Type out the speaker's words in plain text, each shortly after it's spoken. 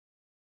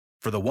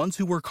For the ones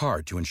who work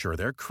hard to ensure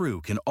their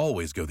crew can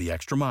always go the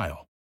extra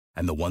mile,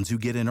 and the ones who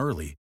get in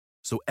early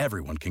so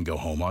everyone can go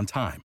home on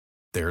time,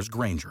 there's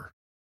Grainger,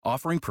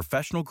 offering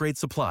professional-grade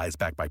supplies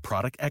backed by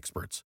product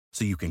experts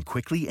so you can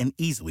quickly and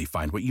easily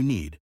find what you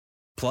need.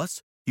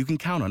 Plus, you can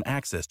count on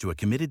access to a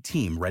committed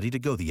team ready to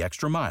go the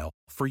extra mile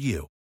for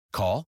you.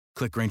 Call,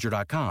 click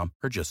Grainger.com,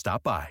 or just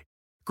stop by.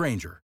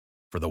 Grainger,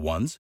 for the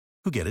ones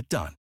who get it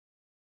done.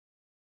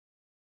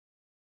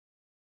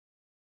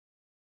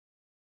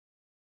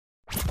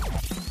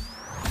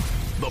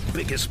 The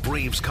biggest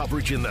Braves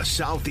coverage in the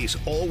South is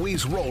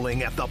always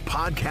rolling at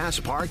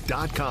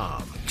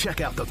thepodcastpark.com. Check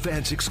out the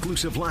fans'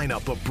 exclusive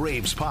lineup of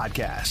Braves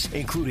podcasts,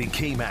 including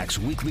K-Mac's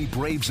weekly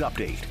Braves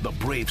update, the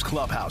Braves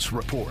Clubhouse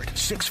Report,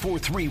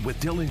 643 with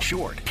Dylan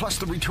Short, plus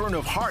the return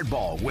of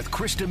Hardball with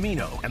Chris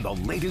Domino, and the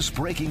latest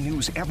breaking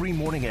news every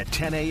morning at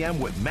 10 a.m.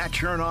 with Matt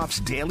Chernoff's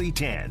Daily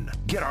 10.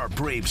 Get our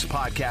Braves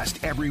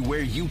podcast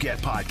everywhere you get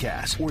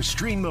podcasts, or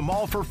stream them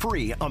all for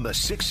free on the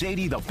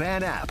 680 The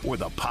Fan app or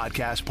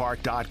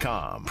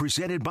thepodcastpark.com.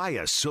 Presented by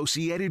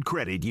Associated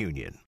Credit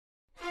Union.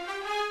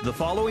 The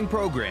following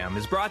program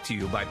is brought to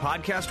you by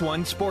Podcast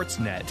One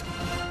Sportsnet.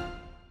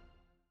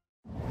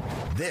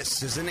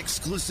 This is an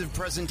exclusive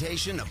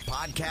presentation of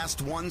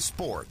Podcast One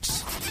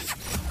Sports.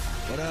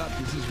 What up?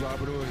 This is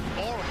Robert Horry.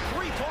 Or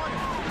three-point.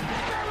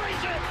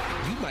 Buries it.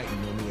 You might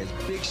know me as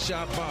Big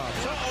Shot Bob.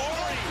 To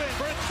Horry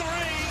for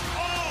three.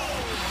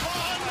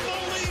 Oh,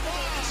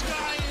 unbelievable. This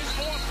guy is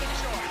off the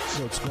charts.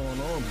 What's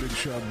going on, Big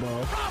Shot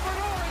Bob? Robert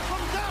Horry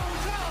from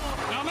downtown.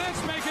 Now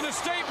that's making a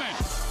statement.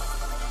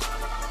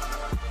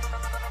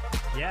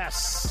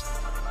 Yes.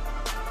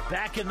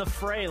 Back in the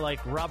fray like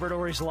Robert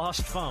Horry's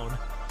lost phone.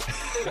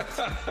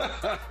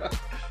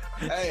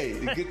 Hey,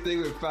 the good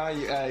thing with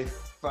find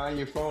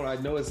your phone, I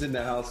know it's in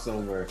the house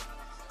somewhere.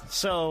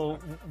 So,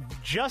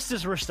 just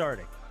as we're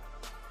starting,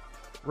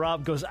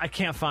 Rob goes, I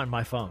can't find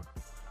my phone.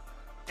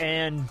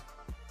 And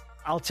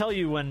I'll tell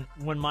you, when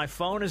my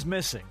phone is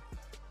missing,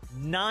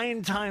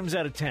 9 times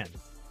out of 10,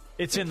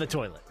 it's in the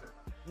toilet.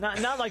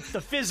 Not like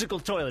the physical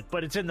toilet,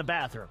 but it's in the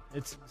bathroom.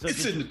 It's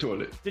in the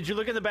toilet. Did you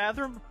look in the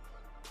bathroom?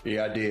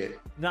 Yeah, I did.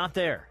 Not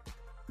there.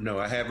 No,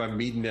 I had my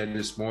meeting there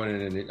this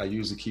morning, and I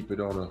usually keep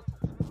it on a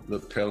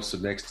little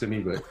pedestal next to me,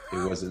 but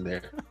it wasn't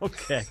there.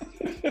 Okay.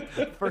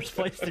 First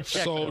place to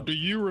check. So, do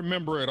you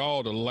remember at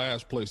all the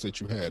last place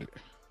that you had it?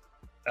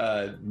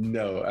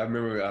 No, I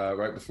remember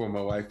right before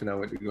my wife and I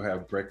went to go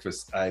have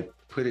breakfast, I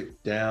put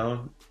it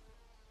down,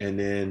 and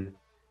then,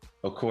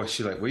 of course,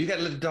 she's like, well, you got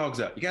to let the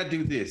dogs out. You got to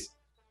do this.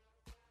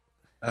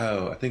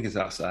 Oh, I think it's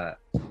outside.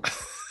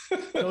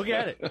 Go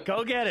get it.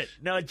 Go get it.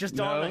 No, it just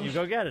dawned on you.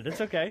 Go get it. It's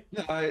okay.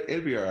 No,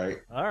 it'll be all right.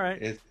 All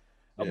right. Yeah.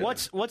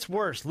 What's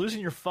worse, losing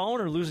your phone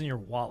or losing your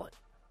wallet?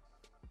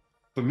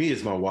 For me,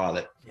 it's my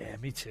wallet. Yeah,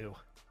 me too.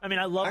 I mean,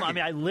 I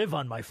live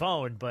on my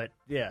phone, but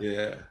yeah.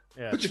 Yeah.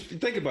 But you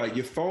think about it,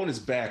 your phone is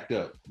backed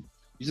up.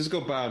 You just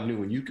go buy a new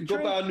one. You can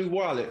go buy a new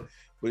wallet,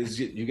 but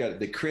you got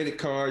the credit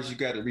cards you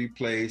got to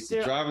replace,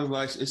 the driver's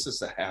license. It's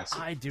just a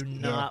hassle. I do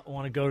not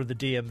want to go to the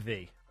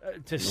DMV.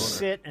 To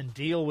sit and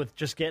deal with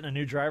just getting a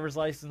new driver's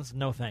license,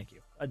 no thank you.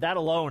 That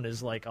alone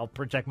is like, I'll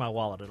protect my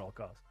wallet at all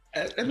costs.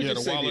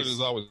 The wallet is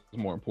always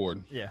more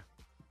important. Yeah.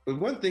 But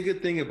one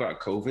good thing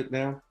about COVID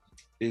now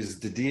is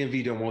the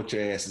DMV don't want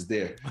your asses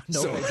there.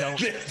 No, they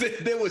don't.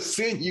 They will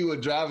send you a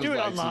driver's license.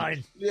 Do it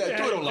online. Yeah,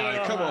 do it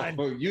online. Come on.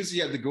 Usually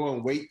you have to go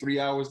and wait 3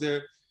 hours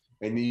there,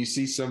 and then you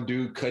see some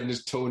dude cutting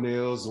his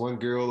toenails, one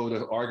girl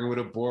arguing with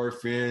a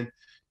boyfriend.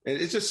 And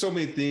it's just so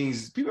many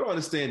things. People don't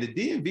understand the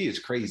DMV is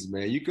crazy,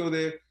 man. You go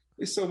there,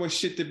 there's so much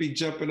shit to be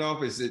jumping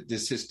off. It's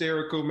this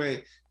hysterical,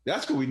 man.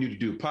 That's what we need to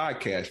do a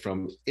podcast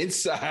from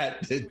inside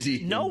the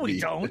DMV. No, we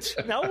don't.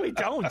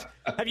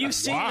 Have you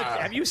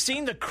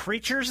seen the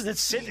creatures that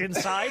sit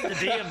inside the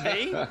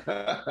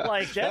DMV?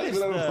 Like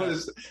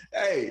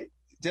Hey,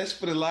 just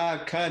for the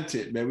live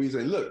content, man. We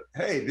say, look,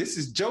 hey, this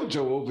is JoJo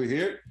over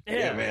here.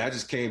 Yeah, man. I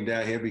just came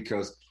down here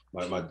because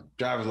my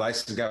driver's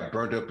license got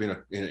burnt up in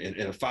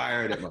a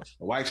fire that my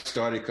wife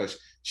started because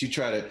she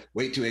tried to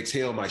wait to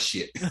exhale my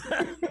shit. You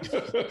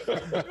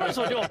might as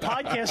well do a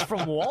podcast from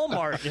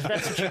Walmart if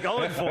that's what you're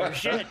going for.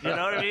 Shit, you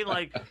know what I mean?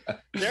 Like,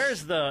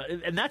 that's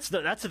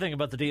the thing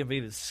about the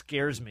DMV that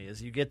scares me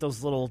is you get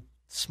those little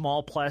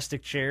small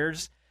plastic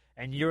chairs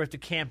and you have to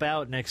camp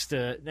out next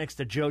to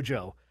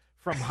JoJo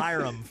from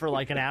Hiram for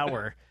like an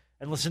hour.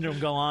 And listen to him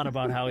go on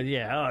about how,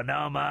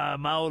 now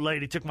my old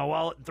lady took my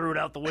wallet and threw it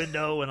out the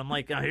window. And I'm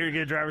like, here you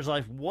get a driver's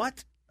license.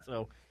 What?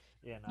 So,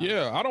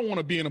 I don't want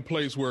to be in a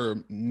place where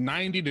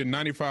 90 to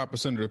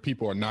 95% of the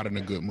people are not in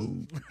a good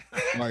mood.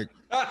 Like,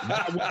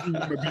 why would you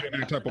want to be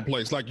in that type of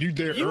place? Like, you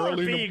there you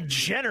early. You are being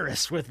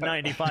generous with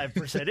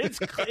 95%.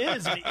 It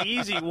is an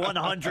easy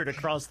 100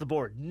 across the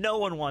board. No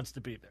one wants to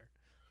be there.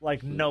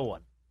 Like, no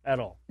one at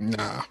all.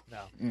 Nah.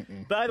 No.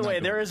 By the way,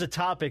 there is a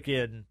topic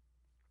in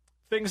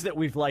things that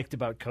we've liked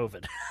about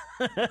COVID.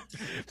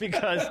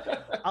 Because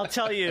I'll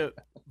tell you,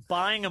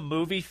 buying a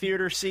movie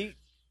theater seat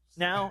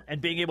now and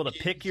being able to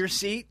pick your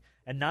seat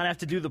and not have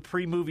to do the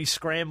pre-movie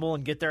scramble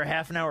and get there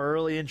half an hour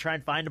early and try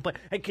and find a place.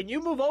 Hey, can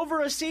you move over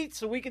a seat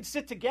so we can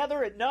sit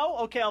together? No?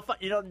 Okay, I'll find.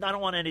 I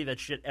don't want any of that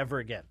shit ever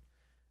again.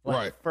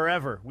 Right.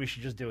 Forever, we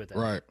should just do it that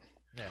way. Right.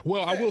 Yeah.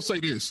 Well, I will say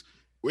this.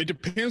 It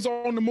depends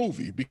on the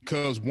movie,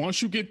 because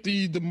once you get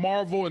the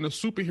Marvel and the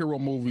superhero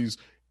movies,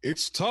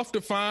 it's tough to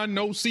find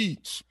no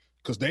seats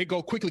because they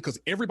go quickly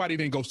because everybody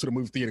then goes to the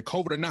movie theater,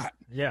 COVID or not.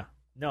 Yeah.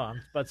 No,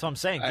 that's what I'm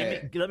saying.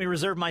 Let me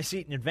reserve my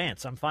seat in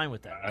advance. I'm fine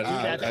with that.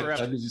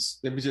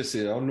 Let me just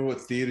say, I don't know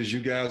what theaters you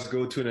guys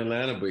go to in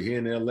Atlanta, but here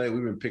in LA,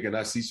 we've been picking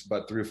our seats for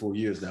about 3 or 4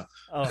 years now.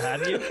 Oh,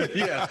 have you?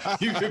 Yeah,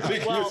 you've been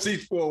picking your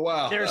seats for a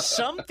while. There's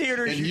some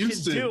theaters you can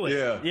do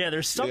it. Yeah,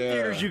 there's some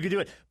theaters you can do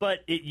it.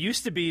 But it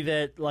used to be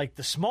that, like,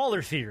 the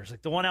smaller theaters,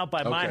 like the one out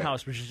by my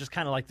house, which is just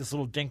kind of like this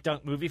little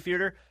dink-dunk movie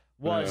theater,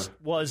 was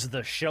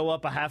the show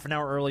up a half an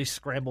hour early,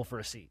 scramble for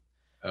a seat.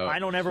 I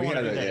don't ever want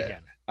to do that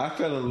again. I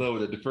fell in love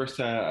with it. The first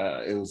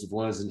time it was the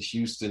ones in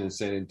Houston and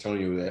San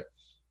Antonio that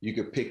you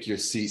could pick your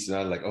seats. And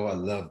I was like, oh, I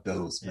love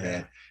those,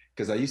 man.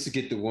 Because I used to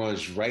get the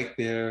ones right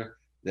there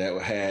that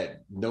had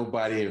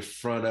nobody in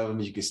front of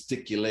them. You could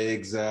stick your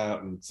legs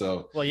out. And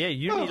so. Well, yeah,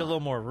 you need a little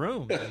more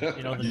room than,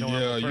 the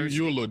normal person.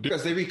 You a little different.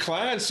 Because they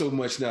recline so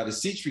much now. The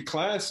seats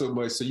recline so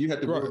much. So you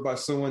have to worry about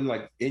someone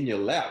like in your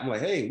lap. I'm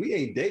like, hey, we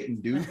ain't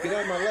dating, dude. Get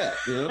out of my lap.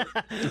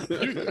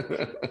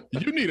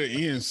 You need an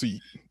end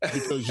seat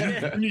because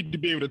you need to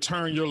be able to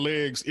turn your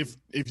legs if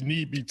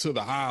need be to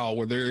the aisle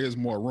where there is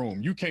more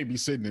room. You can't be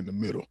sitting in the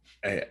middle.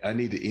 Hey, I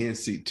need the end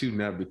seat too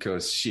now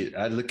because shit,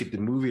 I look at the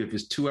movie. If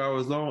it's 2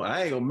 hours long,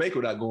 I ain't gonna make it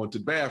without going to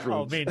the bathroom.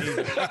 Oh, me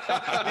neither.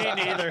 Me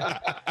neither.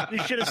 You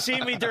should have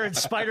seen me during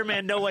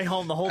Spider-Man No Way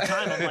Home the whole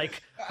time. I'm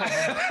like,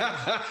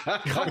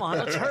 come on,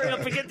 let's hurry up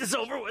and get this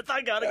over with.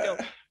 I gotta go.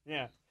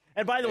 Yeah.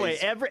 And by the way,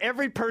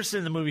 every person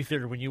in the movie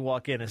theater when you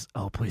walk in is,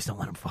 oh, please don't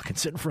let him fucking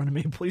sit in front of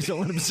me. Please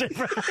don't let him sit in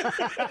front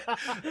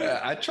of me.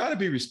 I try to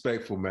be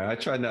respectful, man. I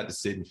try not to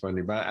sit in front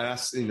of him. I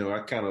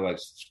kind of like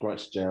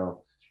scrunch down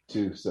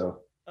too. So.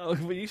 Oh,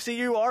 well, you see,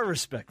 you are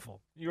respectful.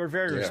 You are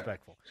very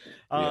respectful.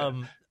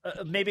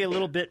 Maybe a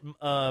little bit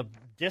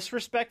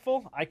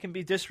disrespectful. I can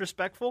be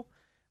disrespectful.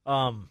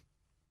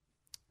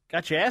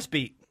 Got your ass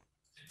beat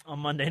on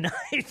Monday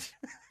night.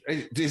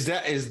 Is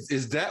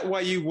that why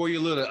you wore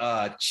your little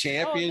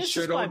champion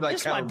shirt on?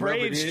 This is my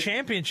Braves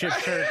championship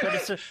shirt, but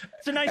it's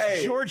a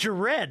nice Georgia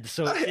red.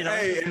 So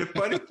Hey, and the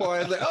funny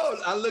part is like,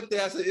 I looked at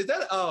it, I said, is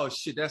that? Oh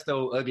shit, that's the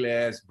old ugly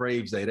ass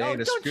Braves day. They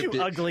ain't a scripted,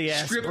 ugly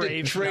ass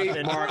Braves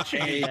trademark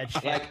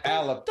like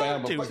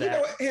Alabama. Don't do but that. you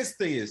know what? His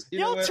thing is,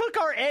 y'all took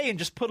our A and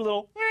just put a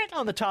little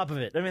on the top of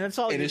it. I mean, that's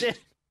all you did.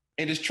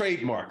 And it's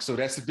trademark, so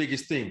that's the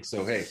biggest thing.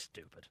 So hey,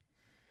 stupid.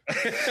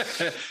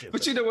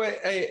 But you know what?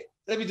 Hey,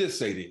 let me just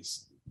say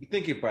this.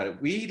 Think about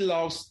it. We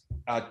lost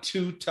our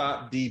 2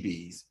 top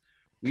DBs.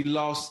 We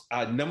lost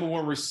our number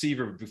 1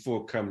 receiver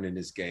before coming in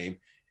this game.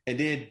 And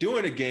then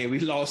during the game, we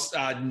lost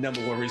our number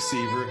 1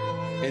 receiver.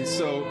 And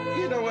so,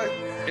 you know what?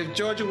 If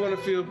Georgia want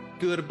to feel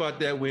good about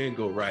that win,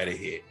 go right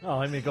ahead. Oh,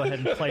 let me go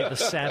ahead and play the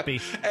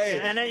sappy.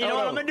 And then,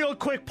 what? I'm going to do a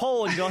quick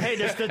poll and go, hey,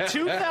 does the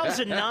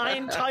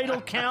 2009 title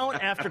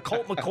count after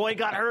Colt McCoy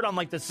got hurt on,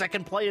 like, the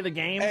second play of the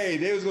game? Hey,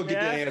 they was going to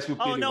get their ass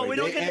whooped anyway. No, we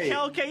don't get the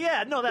count?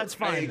 Okay, no, that's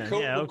fine. Hey, then.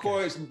 Colt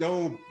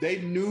McCoy, they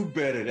knew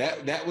better.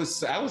 I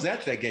was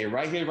at that game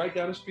right here, right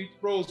down the street,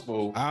 Rose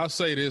Bowl. I'll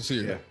say this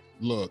here.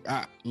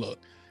 Yeah. Look.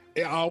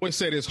 I always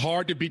said it's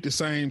hard to beat the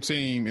same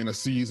team in a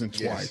season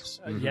twice.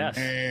 Yes.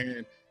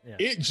 And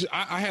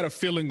I had a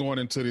feeling going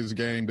into this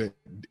game that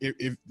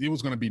it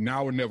was going to be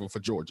now or never for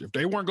Georgia. If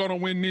they weren't going to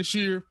win this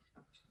year,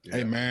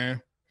 hey,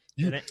 man,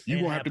 you're going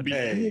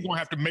to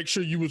have to make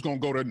sure you was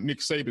going to go to Nick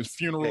Saban's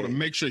funeral to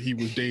make sure he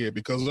was dead,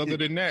 because other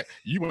than that,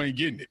 you ain't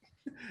getting it.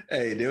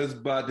 Hey, there was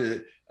about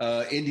the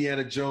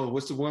Indiana Jones.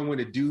 What's the one when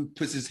the dude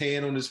puts his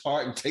hand on his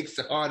heart and takes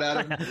the heart out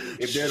of him?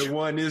 If they'd have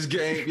won this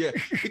game. Yeah,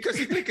 because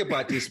you think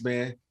about this,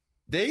 man.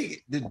 You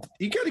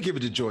got to give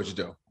it to Georgia,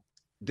 though.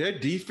 Their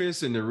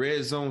defense in the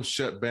red zone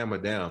shut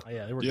Bama down.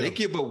 They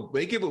give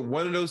up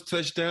one of those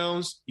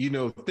touchdowns.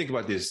 Think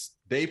about this.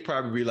 They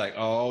probably be like,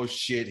 oh,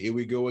 shit, here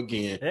we go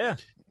again. Yeah.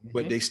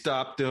 But they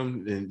stopped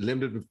them and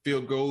limited the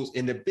field goals.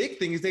 And the big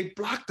thing is they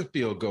blocked the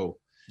field goal.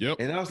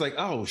 Yep. And I was like,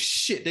 oh,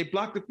 shit, they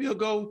blocked the field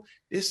goal?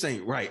 This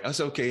ain't right. I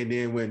said, okay. And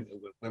then when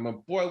my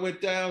boy went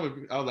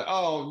down, I was like,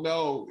 oh,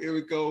 no, here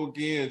we go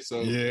again.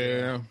 So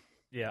Yeah,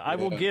 I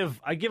will give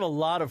a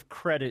lot of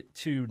credit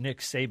to Nick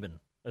Saban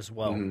as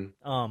well.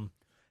 Mm-hmm.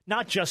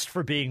 Not just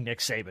for being Nick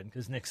Saban,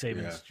 because Nick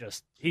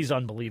Saban's he's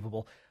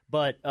unbelievable.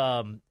 But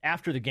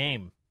after the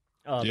game,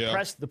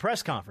 the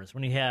press conference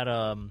when he had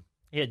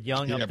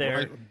Young up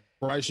there.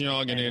 Bryce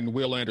Young and then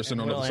Will Anderson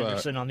on the other side. Will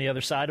Anderson on the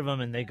other side of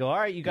him, and they go, all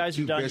right, you guys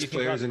are done. Best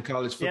players in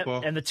college football.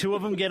 Yep. And the two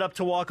of them get up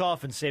to walk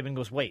off, and Saban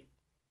goes, wait,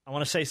 I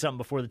want to say something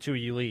before the two of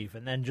you leave,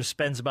 and then just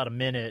spends about a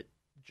minute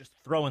just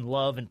throwing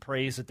love and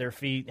praise at their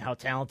feet, how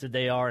talented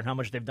they are and how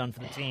much they've done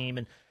for the team.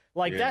 And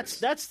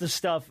that's the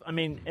stuff. I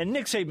mean, and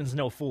Nick Saban's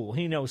no fool.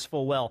 He knows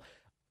full well.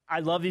 I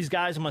love these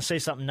guys. I'm going to say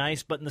something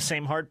nice, but in the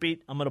same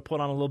heartbeat, I'm going to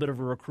put on a little bit of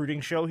a recruiting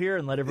show here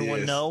and let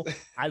everyone know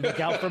I look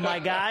out for my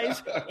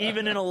guys.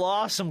 Even in a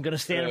loss, I'm going to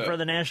stand in front of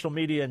the national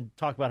media and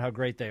talk about how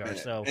great they are.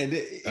 So,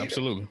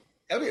 absolutely.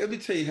 Let me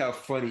tell you how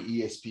funny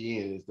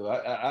ESPN is, though.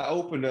 I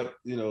opened up,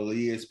 the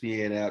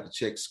ESPN app to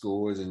check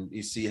scores, and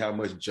you see how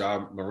much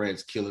Ja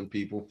Morant's killing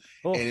people.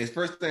 Oh. And the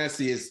first thing I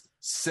see is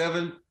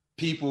 7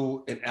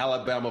 people in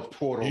Alabama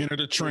portal. Enter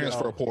the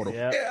transfer portal.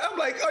 Yeah. I'm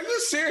like, are you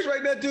serious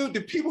right now, dude?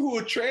 The people who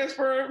are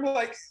transferring, I'm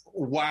like,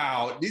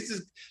 wow. This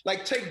is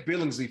like, take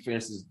Billingsley, for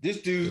instance.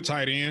 This dude, the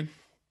tight end,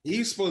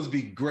 he's supposed to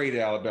be great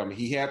at Alabama.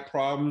 He had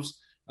problems.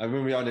 I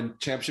remember on the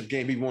championship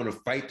game, he wanted to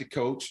fight the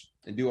coach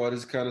and do all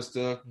this kind of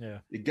stuff. Yeah.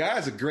 The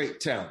guy's a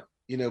great talent,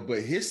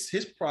 but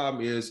his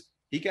problem is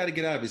he got to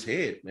get out of his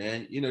head,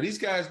 man. These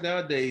guys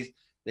nowadays,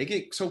 they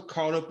get so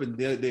caught up in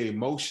their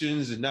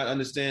emotions and not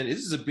understand this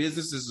is a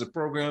business, this is a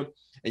program,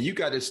 and you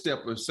got to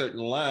step a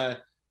certain line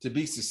to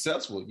be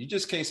successful. You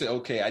just can't say,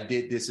 okay, I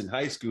did this in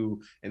high school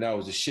and I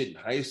was a shit in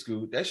high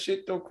school. That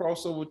shit don't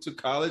cross over to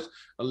college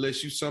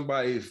unless you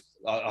somebody,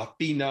 a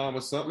phenom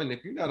or something.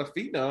 If you're not a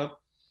phenom,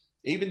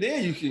 even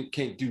then you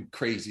can't do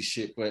crazy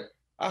shit. But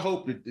I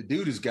hope that the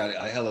dude has got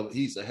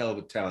he's a hell of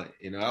a talent.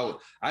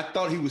 I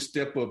thought he would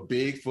step up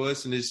big for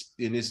us in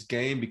this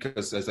game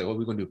because I was like, what are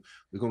we going to do?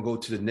 We're going to go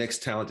to the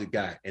next talented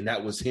guy. And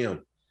that was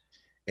him.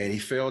 And he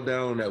fell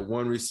down on that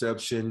one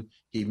reception.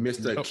 He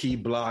missed a key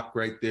block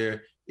right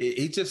there.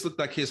 He just looked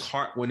like his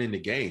heart went in the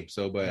game.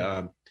 So,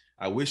 but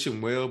I wish him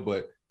well,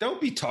 but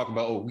don't be talking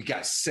about, we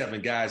got 7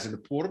 guys in the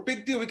portal.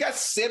 Big deal. We got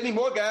 70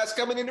 more guys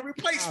coming in to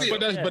replace them.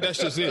 But that's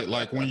just it.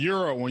 Like when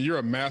you're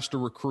a master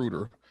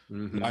recruiter,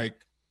 like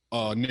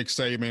Nick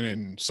Saban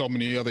and so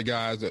many other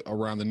guys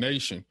around the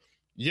nation,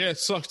 it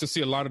sucks to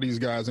see a lot of these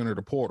guys enter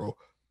the portal,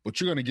 but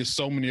you're going to get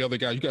so many other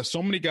guys. You got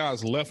so many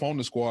guys left on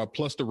the squad,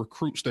 plus the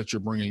recruits that you're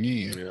bringing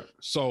in. Yeah.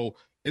 So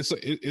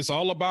it's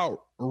all about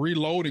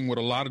reloading with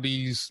a lot of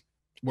these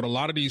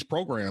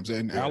programs,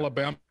 and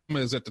Alabama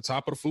is at the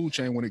top of the food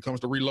chain when it comes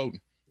to reloading.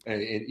 And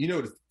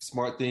the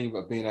smart thing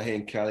about being out here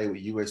in Cali, what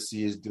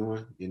USC is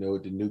doing, the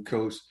new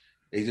coach,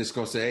 they just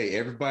going to say, hey,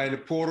 everybody in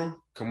the portal,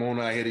 come on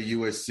out here to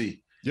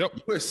USC.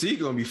 Yep. USC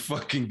going to be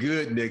fucking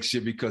good next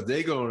year because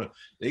they're going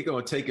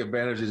to take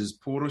advantage of this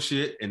portal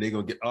shit, and they're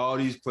going to get all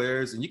these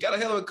players. And you got a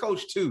hell of a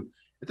coach, too.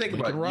 And think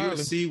about it,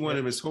 USC, one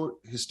of the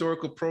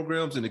historical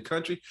programs in the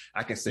country.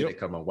 I can say that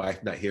because my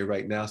wife's not here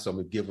right now, so I'm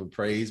going to give them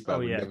praise. But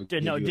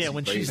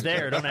when she's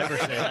there, don't ever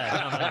say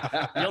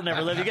that. You'll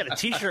never live. You got a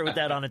T-shirt with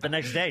that on it the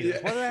next day.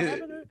 Yeah. What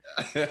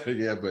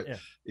happened?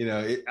 You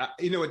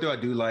know what, though? I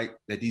do like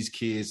that these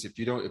kids, if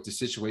the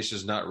situation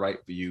is not right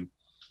for you,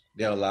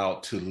 they're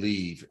allowed to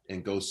leave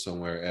and go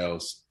somewhere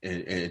else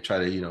and try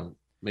to,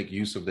 make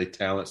use of their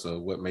talents or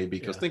what may be.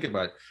 Because think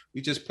about it.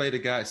 We just played a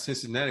guy at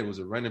Cincinnati, was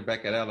a running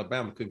back at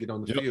Alabama, couldn't get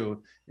on the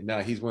field. And now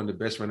he's one of the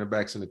best running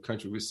backs in the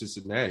country with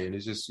Cincinnati. And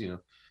it's just,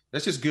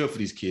 that's just good for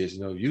these kids.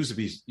 Used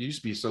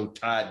to be so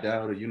tied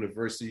down to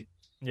university.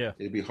 Yeah.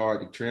 It'd be hard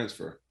to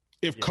transfer.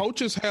 If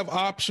coaches have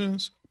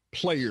options,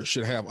 players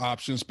should have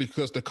options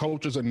because the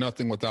coaches are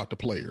nothing without the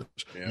players.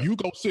 Yeah. You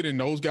go sit in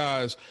those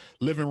guys'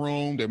 living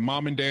room, their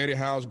mom and daddy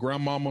house,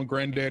 grandmama,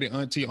 granddaddy,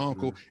 auntie,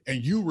 uncle,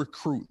 and you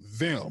recruit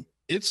them.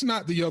 It's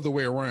not the other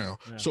way around.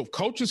 Yeah. So if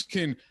coaches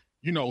can,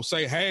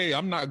 say, hey,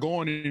 I'm not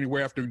going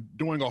anywhere after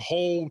doing a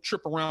whole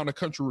trip around the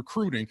country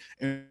recruiting.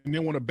 And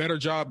then when a better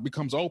job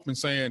becomes open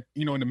saying,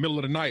 in the middle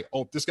of the night,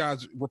 this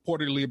guy's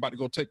reportedly about to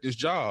go take this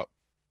job.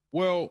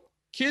 Well,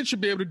 kids should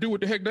be able to do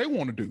what the heck they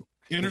want to do.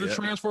 Enter the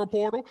transfer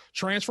portal,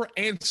 transfer,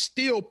 and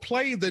still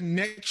play the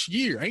next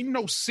year. Ain't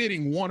no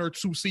sitting 1 or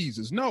 2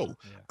 seasons. No,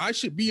 I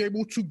should be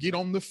able to get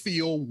on the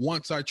field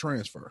once I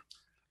transfer.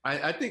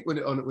 I think when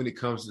it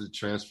comes to the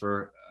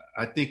transfer,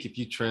 I think if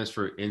you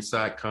transfer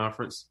inside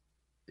conference,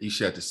 you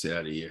should have to sit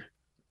out a year.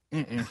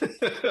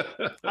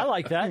 I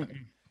like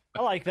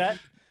that.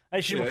 I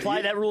should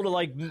apply that rule to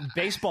like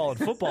baseball and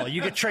football.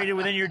 You get traded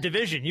within your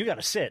division, you got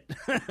to sit.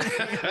 You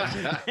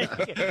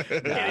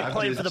can't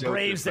play for the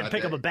Braves, then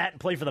pick up a bat and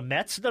play for the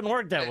Mets. It doesn't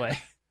work that way.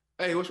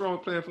 Hey, what's wrong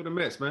with playing for the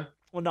Mets, man?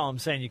 Well, no, I'm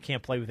saying you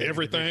can't play with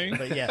everything.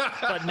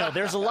 But no,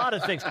 there's a lot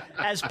of things.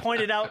 As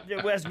pointed out,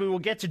 as we will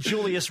get to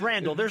Julius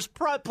Randle, there's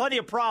plenty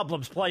of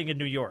problems playing in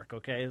New York.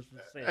 Okay.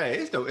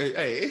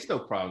 It's no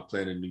problem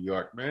playing in New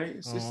York, man.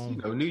 It's just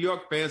New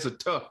York fans are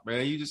tough,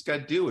 man. You just got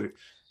to deal with it.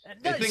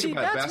 And think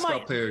about basketball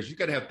players. You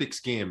got to have thick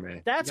skin,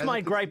 man. That's my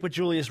gripe with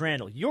Julius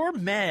Randle. You're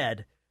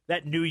mad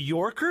that New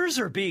Yorkers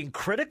are being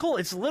critical.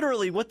 It's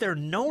literally what they're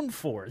known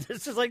for.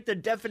 This is like the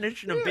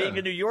definition of being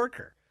a New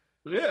Yorker.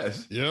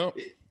 Yes. Yep.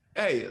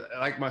 Hey,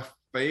 like my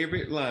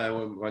favorite line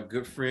when my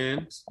good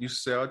friends used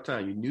to say all the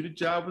time, you knew the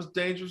job was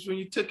dangerous when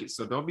you took it,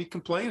 so don't be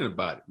complaining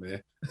about it,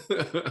 man.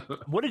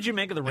 What did you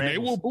make of the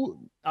Randle?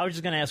 I was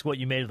just going to ask what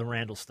you made of the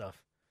Randle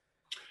stuff.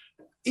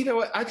 You know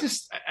what?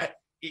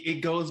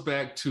 it goes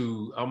back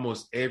to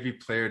almost every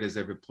player that's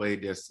ever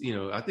played this.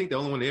 I think the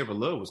only one they ever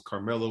loved was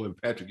Carmelo and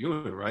Patrick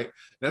Ewing, right?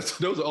 Those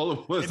are the only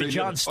ones Maybe they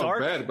John never Stark.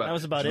 talked bad about. That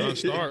was about John it.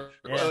 Stark.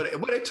 Well,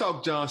 they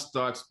talked John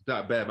Stark's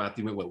not bad about. I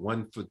think he went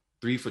 1 for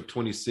 3 for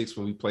 26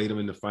 when we played him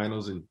in the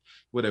finals and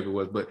whatever it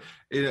was. But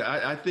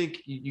I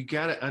think you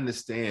got to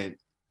understand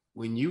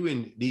when you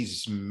in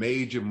these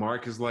major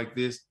markets like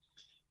this,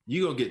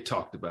 you're going to get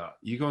talked about.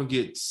 You're going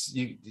to get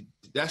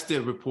that's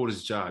their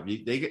reporter's job.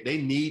 They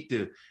need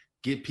to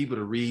get people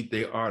to read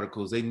their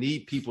articles. They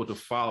need people to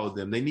follow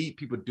them. They need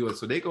people to do it.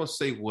 So they're going to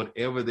say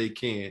whatever they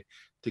can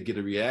to get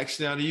a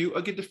reaction out of you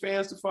or get the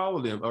fans to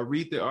follow them or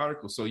read their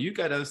articles. So you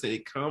got to understand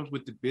it comes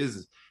with the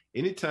business.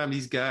 Anytime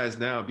these guys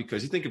now,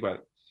 because you think about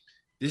it,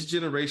 this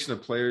generation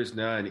of players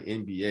now in the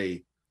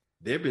NBA,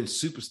 they've been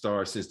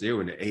superstars since they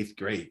were in the 8th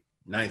grade,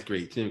 9th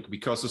grade team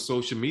because of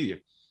social media.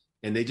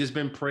 And they just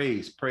been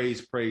praised.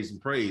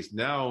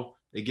 Now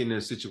they get in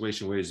a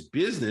situation where it's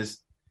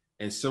business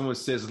and someone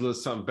says a little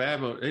something bad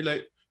about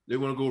it, they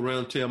want to go around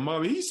and tell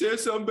mommy, he said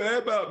something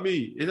bad about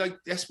me. It's like,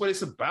 that's what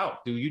it's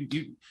about, dude.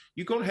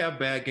 You're going to have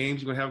bad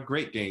games. You're going to have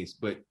great games.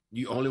 But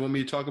you only want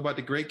me to talk about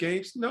the great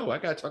games? No, I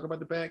got to talk about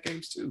the bad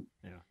games too.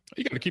 Yeah.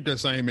 You got to keep that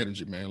same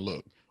energy, man.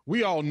 Look,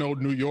 we all know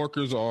New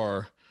Yorkers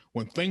are,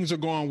 when things are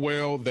going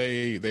well,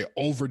 they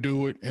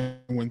overdo it. And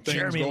when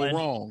things go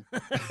wrong,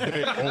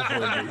 they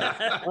overdo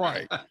it.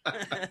 Right.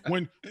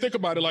 Think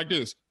about it like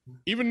this.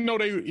 Even though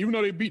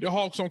they beat the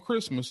Hawks on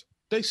Christmas,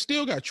 they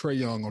still got Trae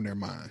Young on their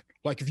mind.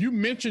 Like, if you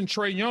mention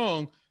Trae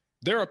Young,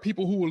 there are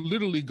people who will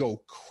literally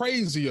go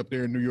crazy up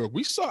there in New York.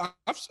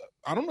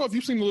 I don't know if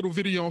you've seen a little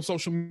video on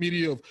social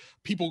media of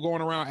people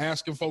going around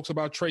asking folks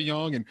about Trae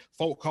Young and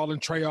folk calling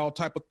Trae all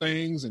type of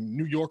things and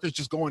New Yorkers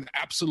just going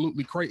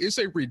absolutely crazy. It's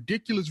a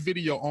ridiculous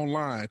video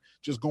online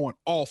just going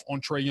off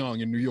on Trae Young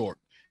in New York.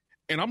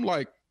 And I'm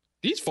like,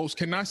 these folks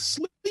cannot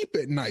sleep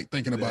at night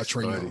thinking about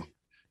Trae Young.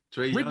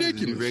 Trae Young is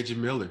the new Reggie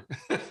Miller.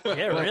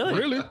 Yeah, really?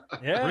 Really?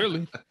 Yeah.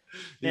 Really?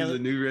 He's the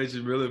new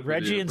Reggie Miller.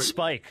 Reggie and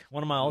Spike,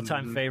 one of my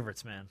all-time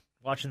favorites, man.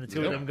 Watching the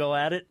two of them go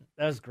at it,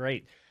 that was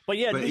great. But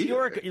yeah, New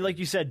York, like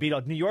you said,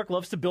 B-Dog, New York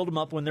loves to build them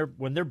up when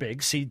they're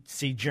big. See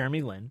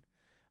Jeremy Lin,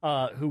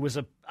 who was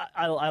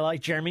I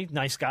like Jeremy,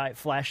 nice guy,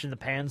 flash in the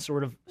pan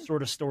sort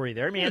of story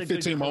there. I mean, he had a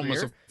 15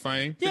 moments of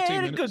fame. Yeah, he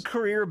had a good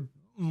career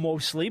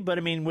mostly, but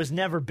I mean, was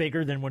never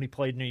bigger than when he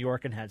played New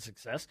York and had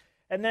success.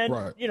 And then,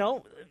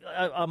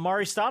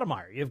 Amari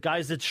Stoudemire. You have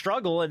guys that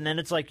struggle, and then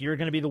it's like you're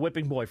going to be the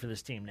whipping boy for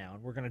this team now,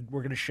 and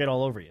we're gonna shit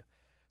all over you.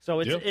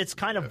 So it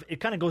kind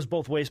of goes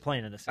both ways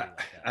playing in a city like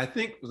that. I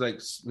think like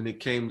when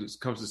it comes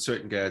to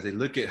certain guys, they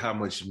look at how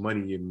much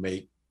money you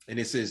make, and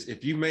it says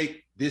if you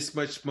make this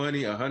much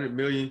money, $100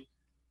 million,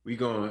 we're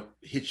gonna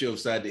hit you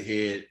upside the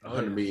head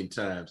 100 million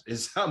times.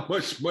 It's how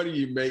much money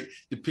you make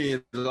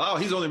depends. Oh,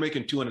 he's only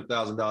making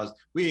 $200,000.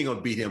 We ain't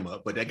gonna beat him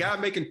up. But that guy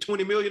making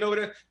 $20 million over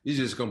there, he's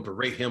just gonna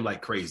berate him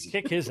like crazy.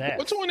 Kick his ass.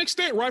 But to an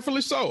extent,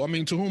 rightfully so. I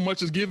mean, to whom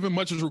much is given,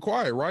 much is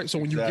required, right? So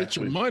when you get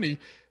your money,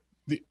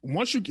 the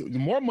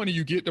more money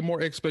you get, the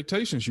more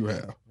expectations you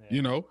have.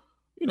 Yeah.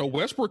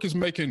 Westbrook is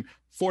making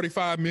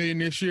 $45 million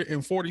this year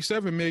and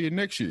 $47 million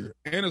next year,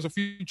 and as a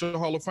future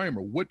Hall of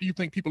Famer. What do you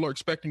think people are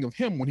expecting of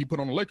him when he put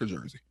on a Lakers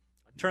jersey?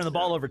 Turn the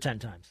ball over 10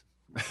 times.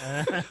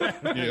 Yeah,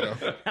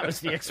 that was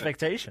the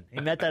expectation. He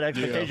met that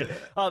expectation.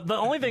 Yeah. The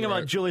only thing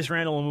about Julius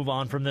Randle, we'll move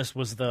on from this,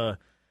 was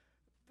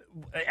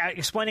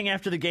explaining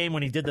after the game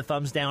when he did the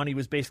thumbs down. He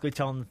was basically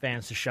telling the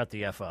fans to shut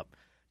the F up.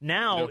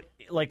 Now,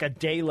 like a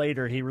day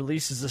later, he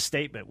releases a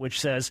statement which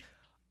says,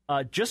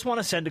 just want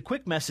to send a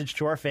quick message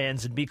to our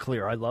fans and be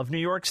clear. I love New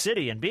York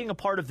City and being a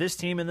part of this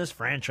team and this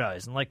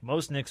franchise. And like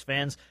most Knicks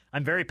fans,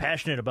 I'm very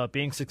passionate about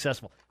being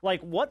successful.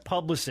 Like, what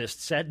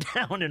publicist sat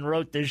down and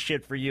wrote this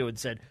shit for you and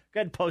said,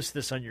 go ahead and post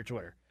this on your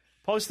Twitter.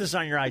 Post this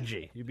on your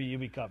IG. You'll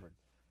be covered.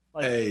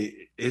 Like, hey,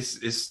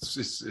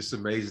 it's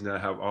amazing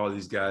how all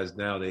these guys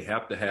now, they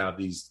have to have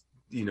these,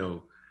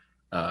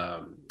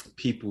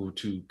 people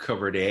to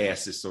cover their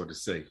asses, so to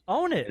say.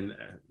 Own it. And,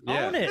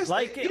 own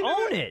it.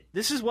 Own it.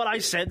 This is what I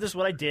said. This is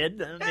what I did.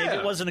 Maybe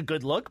it wasn't a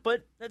good look,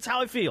 but that's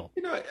how I feel.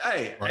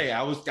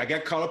 I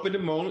got caught up in the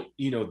moment.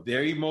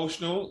 They're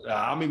emotional.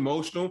 I'm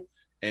emotional.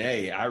 And,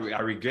 hey, I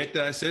regret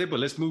that I said it, but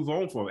let's move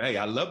on from it. Hey,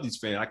 I love these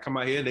fans. I come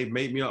out here. They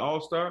made me an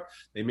all-star.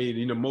 They made,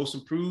 most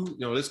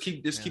improved. Let's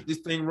keep this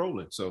thing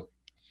rolling. So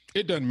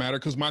it doesn't matter,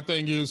 because my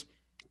thing is,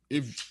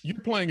 if you're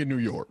playing in New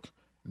York,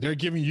 they're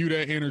giving you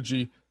that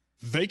energy.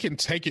 They can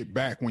take it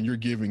back when you're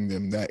giving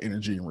them that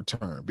energy in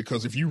return.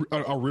 Because if you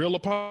a real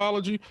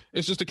apology,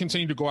 it's just to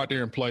continue to go out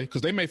there and play,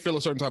 because they may feel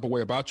a certain type of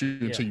way about you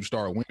until you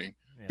start winning.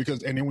 Yeah.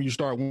 And then when you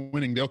start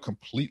winning, they'll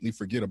completely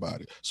forget about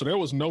it. So there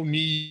was no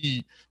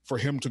need for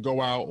him to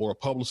go out or a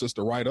publicist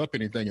to write up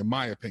anything, in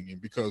my opinion,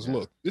 because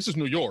look, this is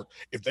New York.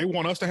 If they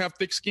want us to have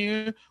thick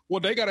skin, well,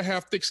 they got to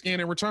have thick skin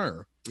in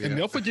return. Yeah. And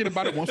they'll forget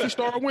about it once we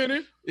start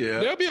winning.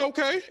 They'll be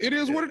okay. It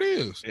is what it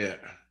is. Yeah.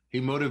 He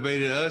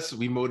motivated us.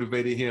 We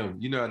motivated him.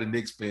 You know how the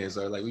Knicks fans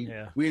are. Like, we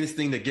in this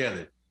thing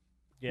together.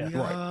 Yeah, we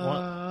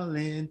all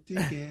in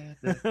together.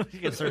 I thought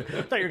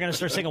you were going to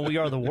start singing "We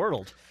Are the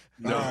World."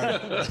 No.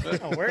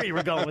 Where you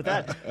were going with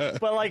that?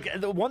 But like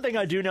the one thing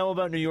I do know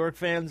about New York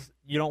fans,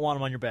 you don't want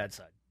them on your bad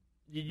side.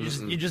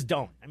 You just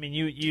don't. I mean,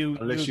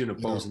 unless you're an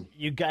opponent.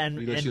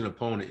 Unless you're an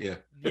opponent, yeah.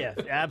 Yeah,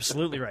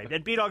 absolutely right.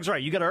 And B-Dog's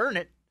right. You got to earn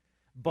it.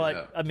 But,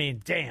 yeah. I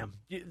mean, damn.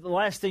 The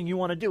last thing you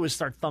want to do is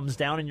start thumbs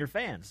down in your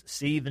fans.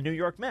 See the New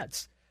York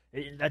Mets.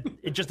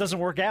 It just doesn't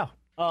work out.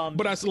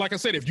 But like I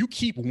said, if you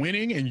keep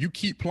winning and you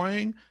keep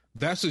playing,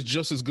 that's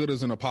just as good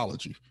as an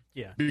apology.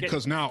 Yeah.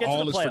 Because now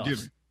all is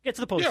forgiven. Get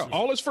to the postseason. Yeah,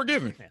 all is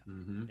forgiven. Yeah.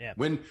 Mm-hmm. Yeah.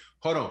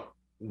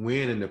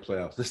 Win in the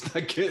playoffs. Let's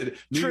not get it.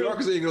 New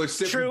Yorkers ain't going to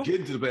accept you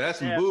getting to the playoffs. That's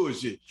some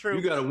bullshit. True.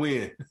 You got to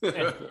win.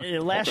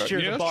 And last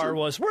year the bar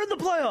was, we're in the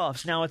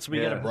playoffs. Now it's we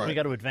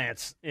got to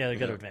advance. Yeah, we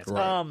got to advance.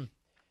 Right.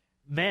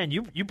 Man,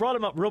 you brought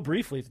him up real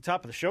briefly at the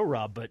top of the show,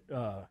 Rob, but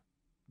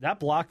that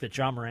block that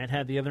Ja Morant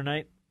had the other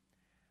night,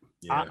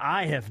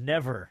 I have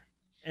never.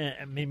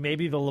 I mean,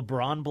 maybe the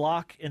LeBron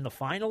block in the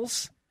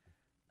finals.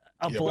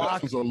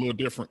 Block was a little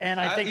different, and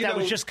I think that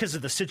was just because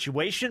of the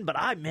situation. But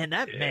that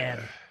man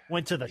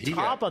went to the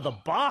top of the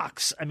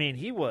box. I mean,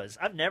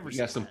 I've never seen. He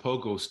got some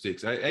pogo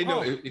sticks. I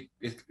know.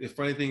 The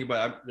funny thing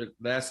about it,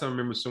 last time I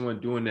remember someone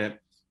doing that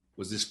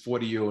was this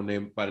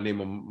 40-year-old by the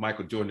name of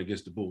Michael Jordan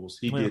against the Bulls.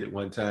 He did it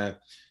one time.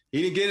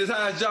 He didn't get as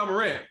high as Ja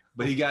Morant,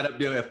 but he got up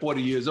there at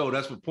 40 years old.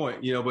 That's the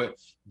point, But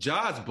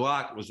Ja's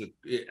block was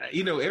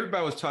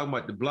everybody was talking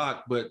about the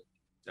block, but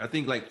I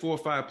think like 4 or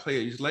 5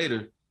 players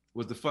later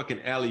was the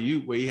fucking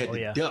alley-oop where he had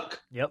to duck.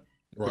 Yep.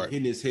 Right.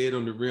 Hitting his head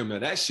on the rim. Now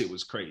that shit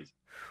was crazy.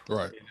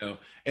 Right. And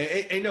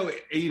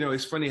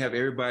it's funny how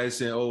everybody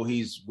saying, "Oh,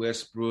 he's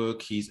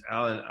Westbrook, he's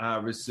Allen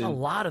Iverson." A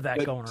lot of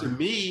that going on. To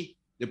me,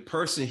 the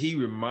person he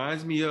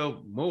reminds me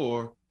of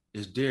more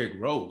is Derrick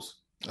Rose.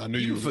 I knew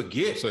you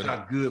forget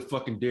how good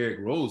fucking Derrick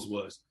Rose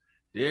was.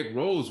 Derrick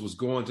Rose was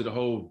going to the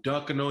whole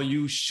dunking on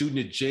you, shooting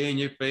a J in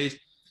your face.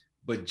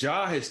 But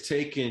Ja has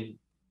taken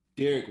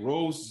Derrick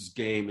Rose's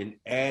game and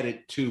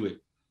added to it.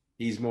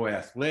 He's more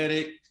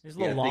athletic. He's a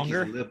little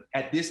longer.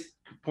 At this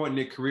point in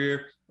their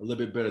career, a little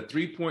bit better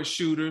 3-point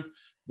shooter.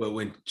 But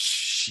when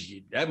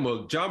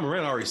Ja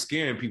Morant already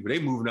scaring people, they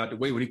moving out the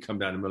way when he come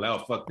down the middle.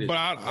 Oh, fuck this. But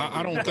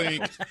I don't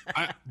think.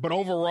 But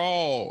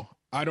overall,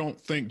 I don't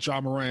think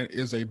Ja Morant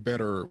is a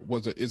better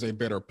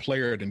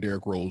player than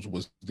Derrick Rose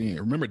was then.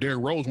 Remember,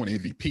 Derrick Rose won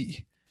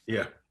MVP.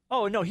 Yeah.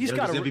 Oh no, he's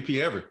got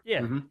MVP ever.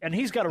 Yeah, and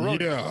he's got a road.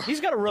 Yeah.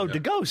 He's got a road to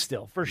go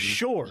still for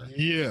sure.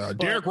 Yeah, but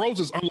Derrick Rose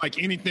is unlike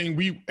anything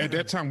we at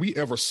that time we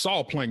ever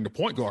saw playing the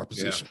point guard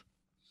position.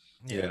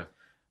 Yeah.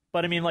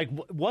 But I mean, like,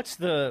 what's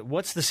the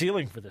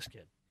ceiling for this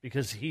kid?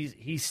 Because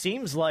he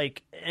seems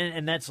like,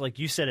 and that's like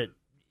you said it.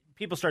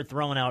 People start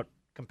throwing out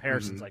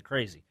comparisons like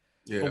crazy.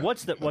 Yeah. But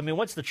what's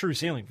the true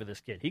ceiling for this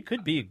kid? He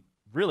could be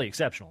really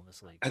exceptional in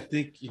this league. I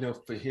think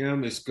for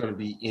him it's going to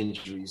be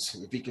injuries.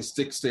 If he can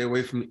stay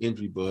away from the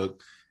injury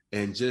bug.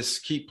 And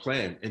just keep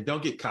playing and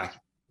don't get cocky.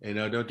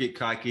 Don't get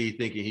cocky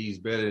thinking he's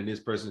better than this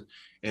person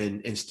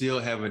and still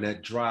having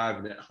that drive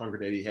and that hunger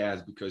that he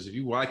has. Because if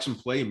you watch him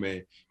play,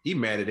 man, he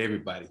mad at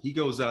everybody. He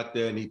goes out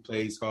there and he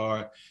plays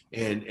hard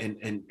and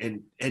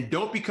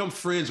don't become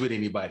friends with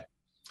anybody.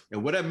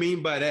 And what I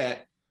mean by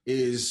that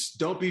is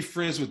don't be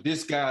friends with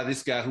this guy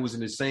who's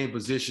in the same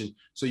position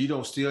so you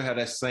don't still have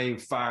that same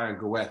fire and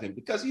go at him.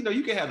 Because, you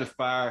can have the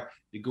fire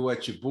to go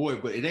at your boy,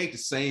 but it ain't the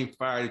same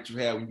fire that you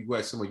have when you go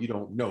at someone you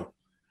don't know.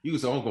 You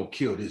was, I'm gonna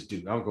kill this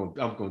dude. I'm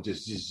gonna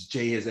just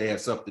jay his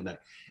ass up tonight.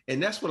 And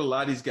that's what a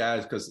lot of these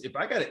guys, because if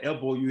I gotta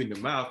elbow you in the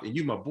mouth and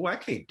you my boy, I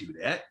can't do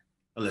that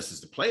unless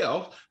it's the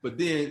playoffs. But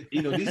then,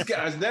 these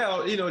guys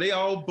now, they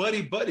all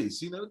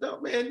buddies.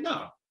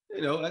 No.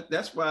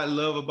 That's what I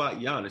love about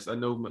Giannis. I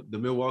know the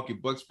Milwaukee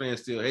Bucks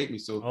fans still hate me.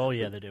 So oh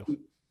yeah, they do.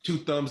 Two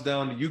thumbs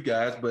down to you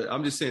guys, but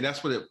I'm just saying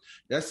that's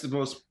the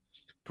most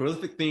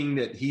prolific thing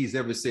that he's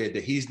ever said,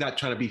 that he's not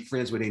trying to be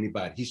friends with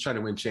anybody. He's trying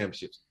to win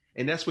championships.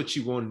 And that's what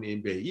you want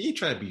in the NBA. You ain't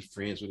trying to be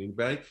friends with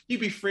anybody. You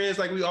be friends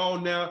like we all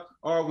now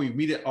are. We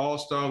meet at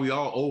All-Star. We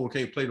all old and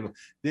can't play them.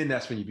 Then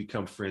that's when you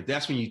become friends.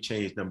 That's when you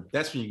change them.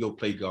 That's when you go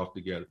play golf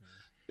together.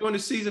 During the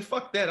season,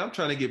 fuck that. I'm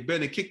trying to get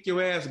better and kick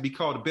your ass and be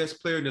called the best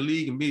player in the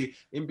league and be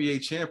an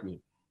NBA champion.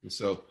 And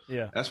so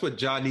that's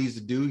what Ja needs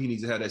to do. He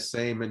needs to have that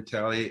same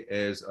mentality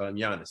as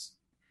Giannis.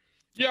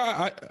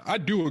 Yeah, I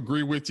do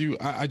agree with you.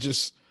 I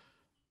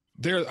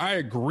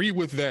agree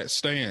with that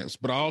stance,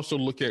 but I also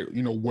look at,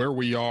 where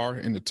we are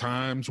in the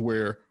times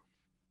where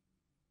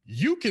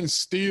you can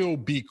still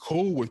be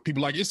cool with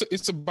people. Like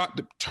it's about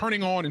the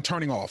turning on and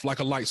turning off like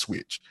a light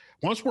switch.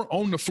 Once we're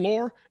on the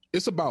floor,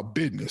 it's about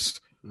business.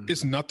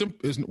 It's nothing.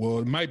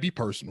 It might be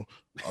personal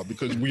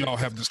because we all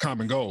have this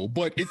common goal,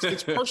 but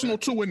it's personal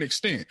to an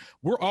extent.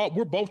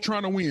 We're both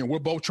trying to win. We're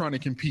both trying to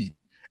compete.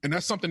 And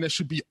that's something that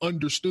should be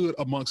understood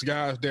amongst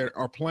guys that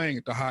are playing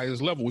at the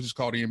highest level, which is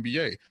called the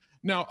NBA.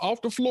 Now,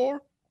 off the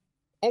floor,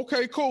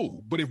 okay,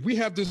 cool. But if we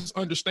have this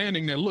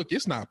understanding that, look,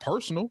 it's not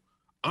personal.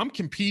 I'm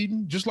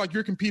competing just like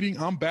you're competing.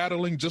 I'm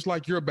battling just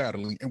like you're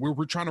battling. And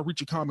we're trying to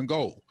reach a common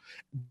goal.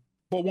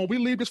 But when we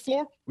leave this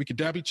floor, we can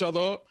dab each other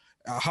up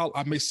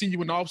I may see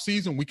you in the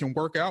offseason. We can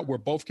work out. We're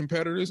both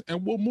competitors,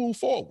 and we'll move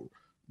forward.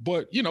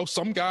 But,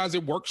 some guys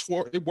it works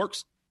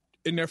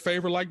in their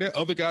favor like that.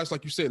 Other guys,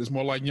 like you said, it's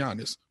more like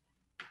Giannis.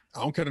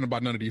 I don't care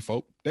about none of these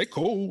folk. They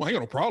cool. I ain't got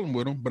no problem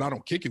with them, but I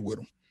don't kick it with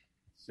them.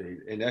 See,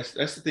 and that's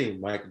the thing.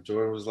 Michael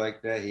Jordan was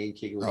like that. He ain't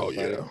kicking with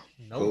anybody.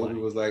 Yeah. Kobe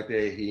was like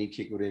that. He ain't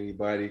kicking with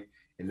anybody.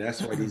 And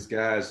that's why these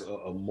guys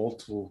are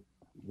multiple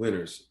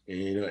winners.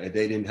 And, and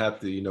they didn't have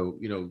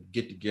to,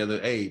 get together.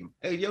 Hey,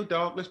 yo,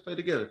 dog, let's play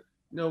together.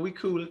 We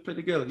cool. Let's play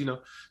together.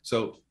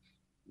 So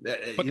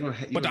but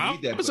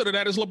the opposite of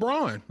that is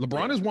LeBron.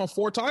 LeBron has won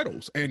 4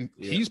 titles, and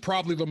he's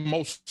probably the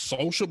most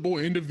sociable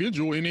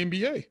individual in the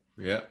NBA.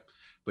 Yeah.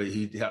 But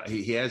he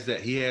has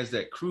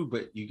that crew,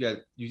 but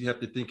you have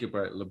to think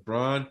about it.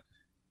 LeBron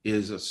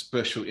is a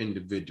special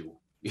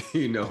individual.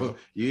 You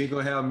ain't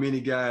gonna have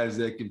many guys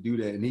that can do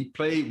that. And he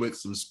played with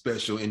some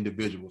special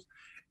individuals.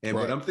 And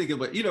right. But I'm thinking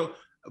about,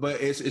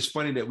 but it's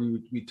funny that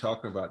we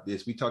talking about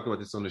this. We talked about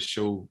this on the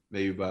show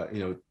maybe about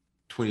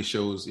 20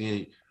 shows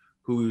in,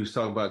 who we was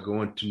talking about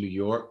going to New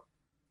York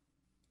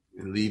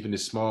and leaving the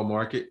small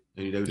market.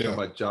 And they were talking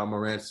about Ja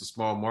Morant's a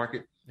small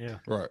market. Yeah.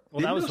 Right.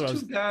 Well, that was what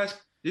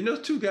Didn't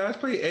those two guys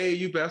play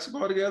AAU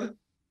basketball together?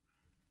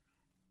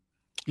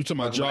 You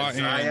talking about Ja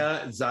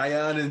and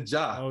Zion and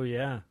Ja? Oh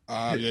yeah.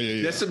 Yeah.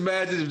 Just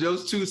imagine if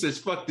those two says,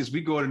 "Fuck this,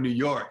 we going to New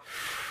York."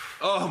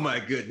 Oh my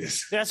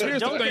goodness. That's what,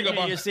 don't get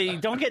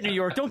New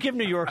York. Don't give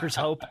New Yorkers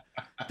hope.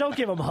 Don't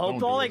give them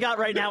hope. All they got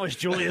right now is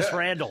Julius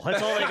Randle.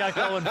 That's all they got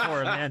going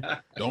for them, man.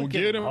 Don't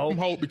give them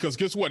hope because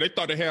guess what? They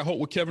thought they had hope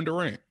with Kevin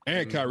Durant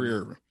and Kyrie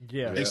Irving.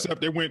 Yeah.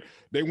 Except they went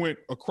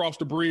across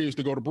the bridge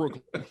to go to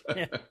Brooklyn.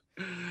 Yeah.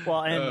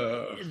 Well,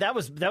 and that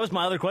was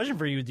my other question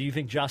for you. Do you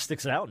think Ja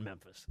sticks it out in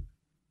Memphis?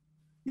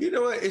 You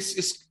know what?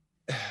 It's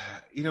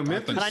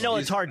Memphis. And I know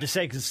it's hard to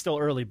say because it's still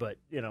early, but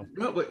No,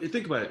 but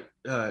think about it.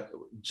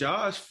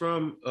 Ja's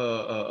from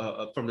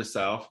the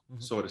South,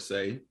 sort of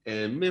say,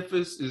 and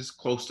Memphis is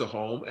close to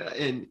home,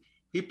 and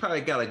he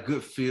probably got a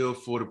good feel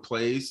for the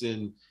place,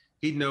 and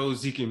he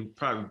knows he can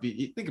probably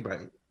be. Think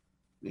about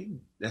it.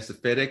 That's the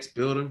FedEx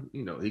building.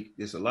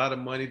 There's a lot of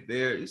money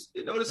there.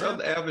 There's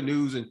other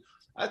avenues, and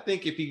I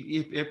think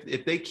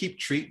if they keep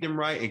treating him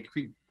right and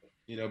keep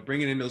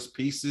bringing in those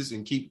pieces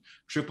and keep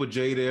Triple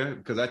J there,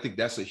 because I think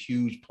that's a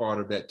huge part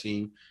of that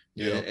team.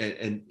 Yeah.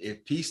 And if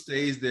he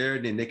stays there,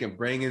 then they can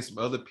bring in some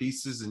other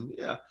pieces, and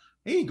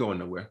he ain't going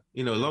nowhere.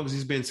 As long as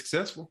he's been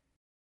successful.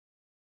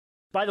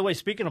 By the way,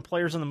 speaking of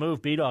players on the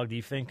move, B-Dog, do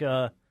you think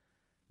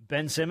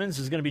Ben Simmons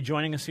is going to be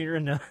joining us here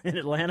in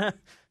Atlanta?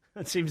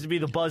 That seems to be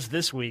the buzz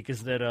this week,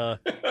 is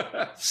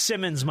that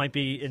Simmons might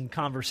be in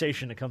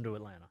conversation to come to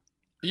Atlanta.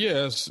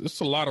 Yes, it's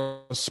a lot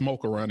of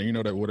smoke around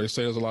it. That where they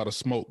say there's a lot of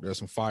smoke, there's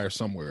some fire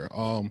somewhere.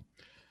 I'm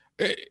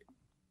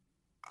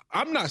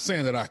not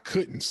saying that I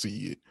couldn't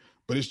see it,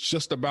 but it's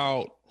just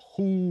about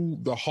who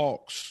the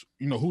Hawks,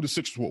 who the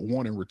Sixers would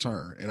want in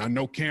return. And I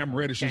know Cam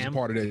Reddish is a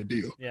part of that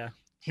deal. Yeah.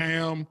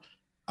 Cam,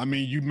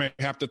 you may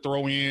have to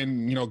throw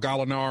in,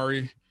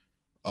 Gallinari.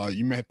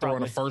 You may have to throw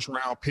in a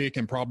first-round pick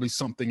and probably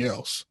something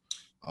else.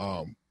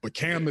 But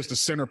Cam is the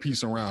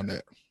centerpiece around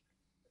that.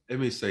 Let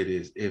me say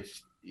this.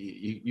 If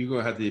you're going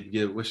to have to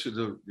give, what's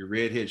your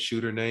redhead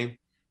shooter name?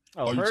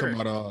 Oh, you're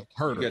talking about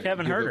Herter.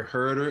 Kevin Herter.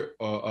 Herter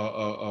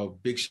or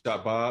Big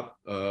Shot Bob.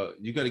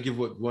 You got to give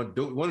one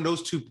of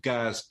those two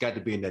guys got to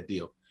be in that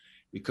deal,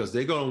 because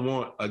they're going to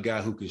want a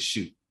guy who can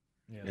shoot.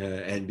 Yeah.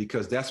 And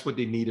because that's what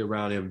they need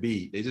around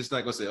Embiid. They're just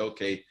not going to say,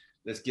 okay,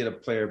 let's get a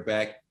player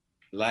back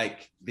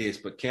like this.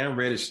 But Cam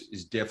Reddish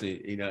is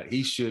definitely,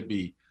 he should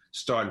be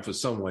starting for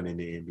someone in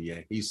the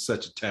NBA. He's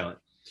such a talent.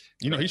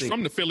 He's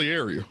from the Philly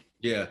area.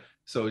 Yeah.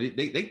 So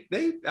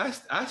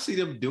I see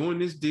them doing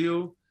this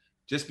deal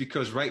just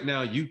because right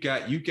now you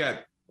got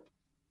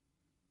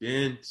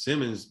Ben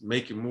Simmons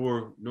making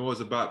more noise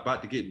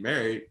about to get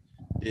married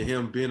than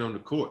him being on the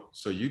court.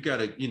 So you got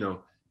to, you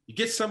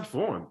get something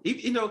for him.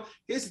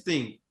 Here's the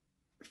thing.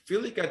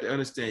 Philly got to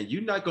understand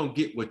you're not going to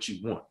get what you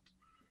want.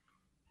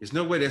 There's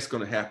no way that's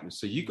going to happen.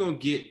 So you're going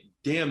to get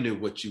damn near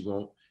what you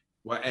want.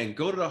 And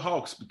go to the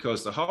Hawks,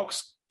 because the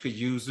Hawks could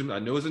use him. I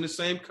know it's in the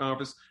same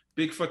conference.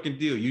 Big fucking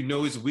deal.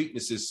 His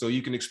weaknesses, so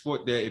you can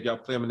exploit that if y'all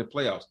play him in the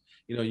playoffs.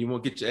 You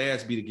won't get your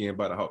ass beat again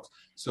by the Hawks.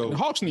 So the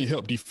Hawks need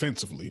help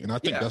defensively, and I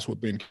think that's what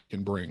Ben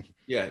can bring.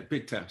 Yeah,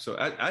 big time. So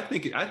I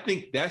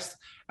think that's,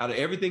 out of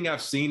everything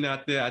I've seen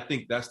out there, I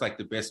think that's like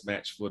the best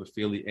match for the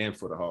Philly and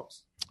for the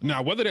Hawks.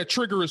 Now, whether that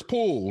trigger is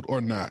pulled or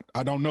not,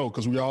 I don't know,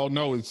 because we all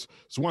know it's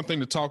one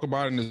thing to talk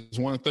about, and it's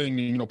one thing,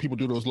 people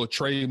do those little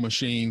trade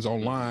machines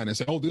online and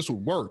say, oh, this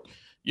would work.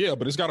 Yeah,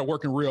 but it's got to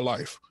work in real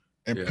life.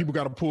 And people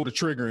got to pull the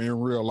trigger in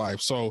real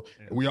life. So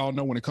we all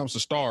know when it comes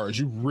to stars,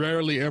 you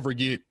rarely ever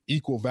get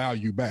equal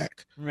value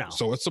back. No.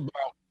 So it's about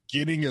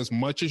getting as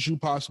much as you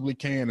possibly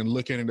can and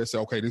looking at it and say,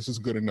 okay, this is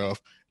good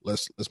enough.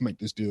 Let's make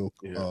this deal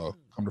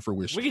come to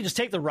fruition. We can just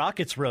take the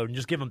Rockets road and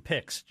just give them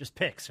picks. Just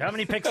picks. How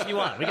many picks do you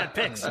want? We got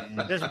picks.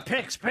 There's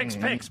picks,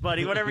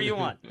 buddy. Whatever you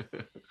want.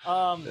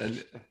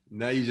 And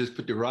now you just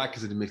put the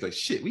Rockets in the mix. Like,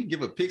 shit, we can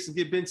give up picks and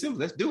get Ben Simmons.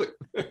 Let's do it.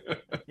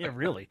 Yeah,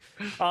 really.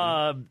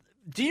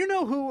 Do you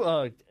know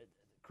who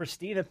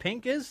Kristina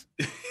Pink is?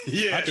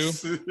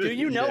 Yes. I do. Do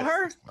you know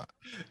her?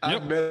 I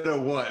met her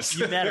once.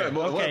 You met her. Okay.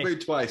 Once, maybe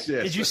twice,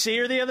 yes. Did you see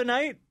her the other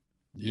night?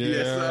 Yeah.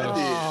 Yes, I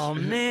did. Oh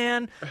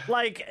man!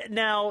 Like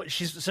now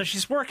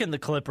she's working the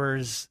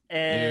Clippers,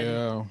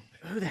 and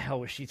who the hell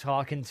was she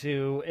talking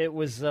to? It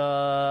was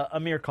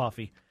Amir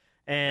Coffey,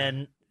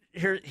 and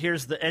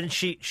here's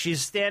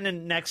she's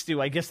standing next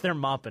to, I guess they're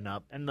mopping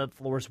up, and the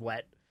floor's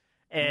wet,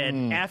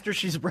 and after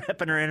she's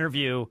wrapping her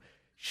interview,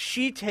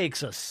 she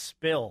takes a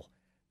spill.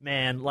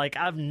 Man, like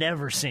I've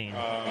never seen.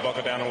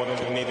 Buckled down on what we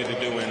needed to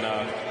do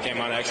and came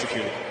out and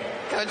executed.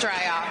 Go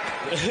dry off.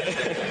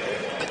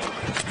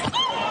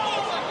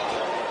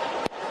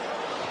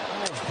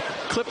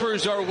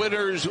 Clippers are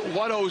winners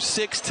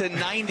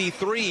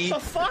 106-93. The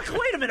fuck?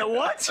 Wait a minute,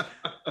 what?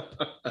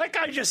 That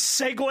guy just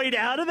segued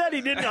out of that?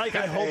 He didn't, like,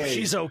 I hope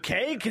she's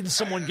okay. Can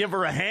someone give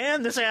her a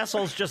hand? This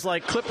asshole's just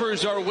like...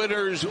 Clippers are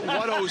winners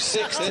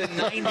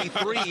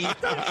 106-93.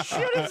 What the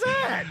shit is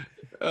that?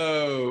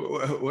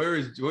 Oh, where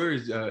is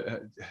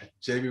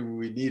Jamie when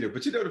we need her?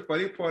 But you know, the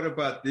funny part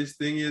about this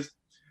thing is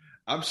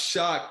I'm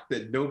shocked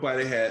that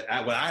nobody had,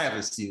 I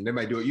haven't seen it. They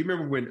might do it. You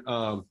remember when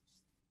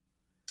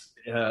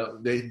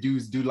they do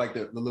like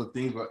the little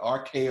thing with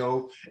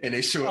RKO, and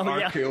they show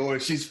RKO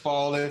and she's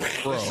falling.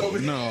 Bro,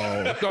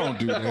 no, don't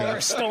do that. Or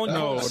Stone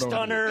Cold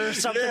Stunner,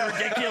 something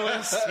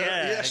ridiculous.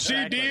 Yeah, exactly.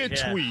 She did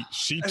tweet.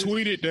 She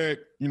tweeted that,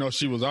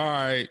 she was all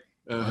right.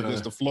 I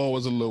guess the floor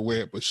was a little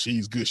wet, but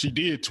she's good. She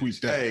did tweet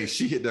that. Hey,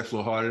 she hit that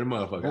floor harder than a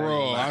motherfucker.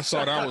 Bro, I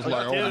saw that. I was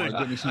like, oh my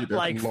goodness, she hit that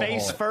like floor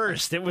face hard.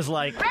 first. It was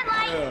like red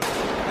light.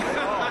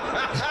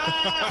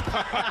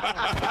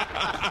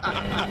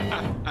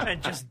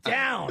 And just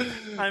down.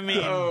 I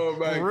mean,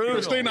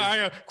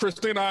 Kristina,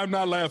 I'm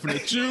not laughing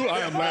at you. I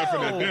am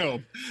laughing at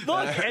them.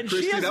 Look, and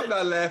Kristina, I'm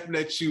not laughing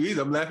at you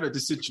either. I'm laughing at the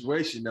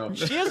situation, though.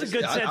 She has a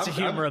good sense of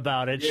humor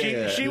about it.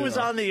 She was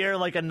on the air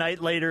like a night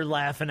later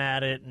laughing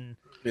at it, and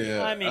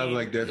I mean, I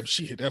like that.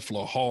 She hit that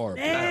floor hard.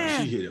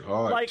 Man, she hit it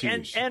hard. Like, too.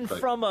 and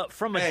like,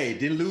 from a hey,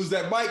 didn't lose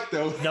that mic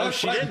though. No, that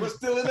she mic didn't. Was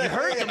still in you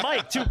heard the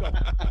mic too.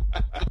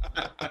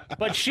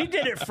 But she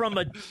did it from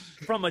a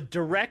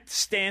direct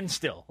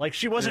standstill. Like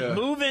she wasn't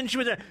moving.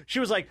 She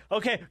was like,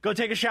 okay, go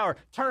take a shower.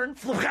 Turn,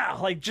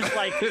 like just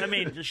like I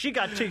mean, she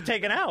got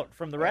taken out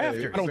from the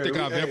rafters. I don't think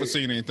I've ever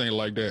seen anything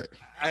like that.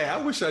 Hey,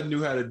 I wish I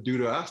knew how to do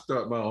that. I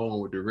start my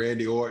own with the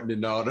Randy Orton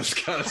and all this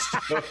kind of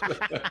stuff.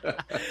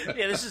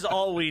 Yeah, this is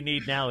all we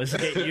need now is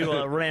get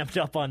you ramped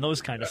up on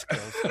those kind of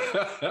skills.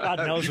 God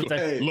knows what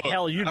the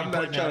hell you need.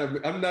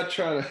 I'm not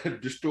trying to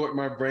distort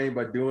my brain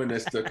by doing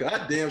that stuff.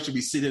 I damn should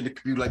be sitting in the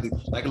computer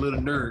like a little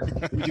nerd.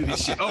 Let me do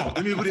this shit. Oh,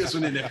 let me put this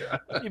one in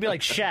there. You'd be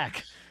like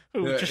Shaq,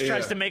 who just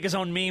tries to make his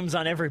own memes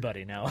on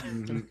everybody now.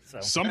 Mm-hmm.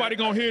 So. Somebody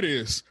gonna hear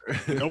this.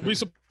 Don't be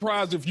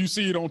surprised if you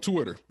see it on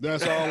Twitter.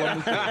 That's all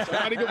I'm saying.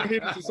 Somebody gonna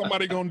hit it,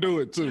 somebody gonna do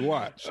it too.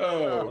 Watch.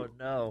 Oh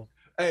no.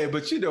 Hey,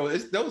 but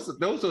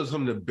those are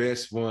some of the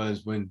best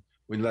ones when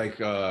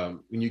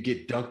you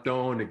get dunked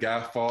on, the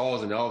guy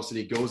falls and all of a sudden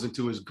he goes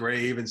into his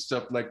grave and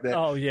stuff like that.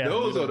 Oh yeah.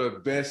 Those are the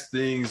best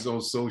things on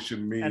social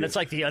media. And it's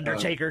like the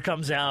Undertaker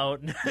comes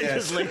out and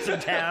just lays him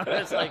down.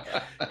 It's like,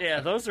 yeah,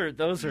 those are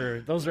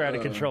out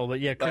of control. But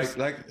yeah, Chris,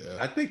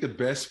 I think the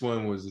best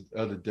one was the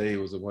other day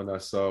was the one I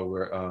saw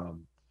where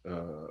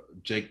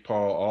Jake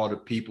Paul, all the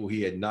people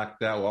he had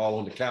knocked out were all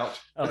on the couch.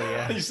 Oh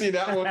yeah. You seen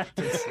that one? I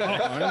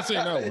didn't see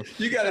that one.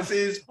 You gotta see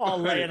his all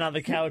laying on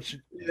the couch.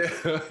 Yeah.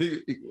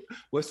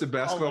 What's the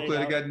basketball player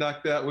that got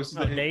knocked out? What's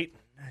his name?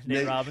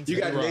 Nate Robinson. You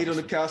got Nate on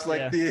the couch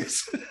like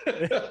this.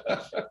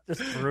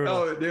 Just brutal.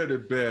 Oh, they're the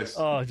best.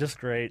 Oh, just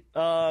great.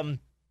 I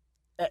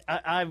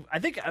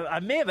think I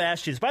may have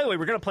asked you this. By the way,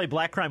 we're going to play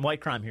Black Crime, White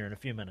Crime here in a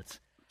few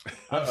minutes.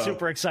 I'm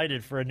super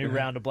excited for a new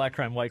round of Black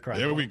Crime, White Crime.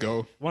 There we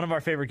go. One of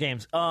our favorite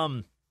games.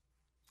 Tom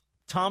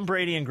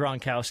Brady and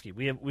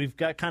Gronkowski. We've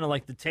got kind of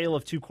like the tale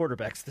of two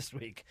quarterbacks this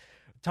week.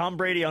 Tom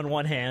Brady on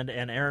one hand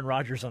and Aaron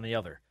Rodgers on the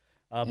other.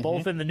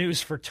 Both in the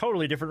news for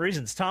totally different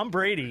reasons. Tom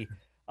Brady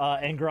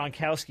and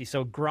Gronkowski.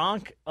 So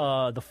Gronk,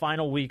 the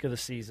final week of the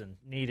season,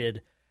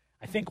 needed,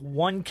 I think,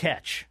 one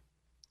catch.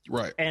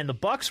 Right. And the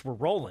Bucs were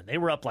rolling. They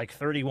were up like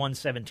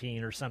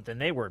 31-17 or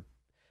something.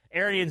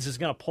 Arians is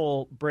going to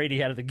pull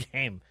Brady out of the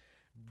game.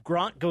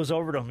 Gronk goes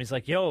over to him. He's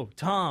like, yo,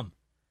 Tom,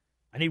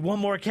 I need one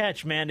more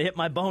catch, man, to hit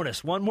my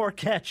bonus. One more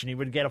catch, and he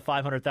would get a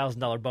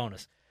 $500,000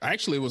 bonus.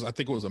 Actually, I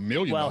think it was $1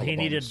 million. Well, he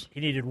bonus.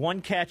 needed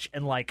one catch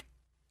and like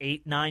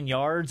 8-9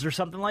 yards or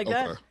something like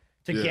that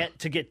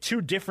to get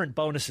two different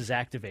bonuses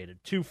activated,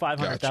 two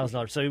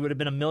 $500,000. So he would have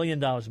been $1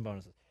 million in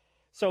bonuses.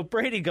 So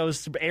Brady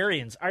goes to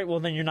Arians. All right, well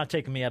then you're not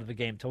taking me out of the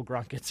game till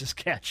Gronk gets his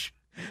catch.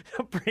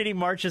 Brady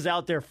marches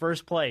out there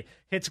first play,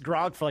 hits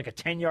Gronk for like a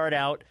 10-yard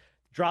out,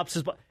 drops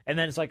his and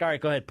then it's like, all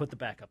right, go ahead, put the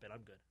backup in. I'm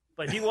good.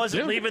 But he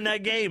wasn't leaving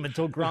that game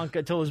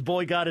until his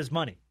boy got his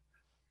money.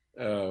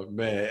 Oh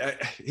man,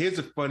 here's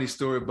a funny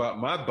story about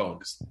my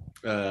bonus.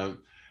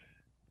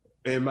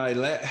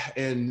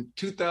 In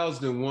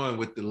 2001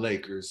 with the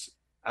Lakers,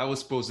 I was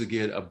supposed to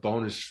get a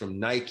bonus from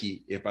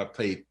Nike if I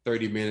played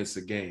 30 minutes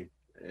a game,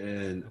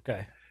 and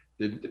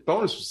the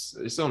bonus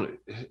was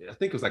I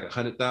think it was like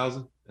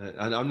 100,000.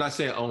 I'm not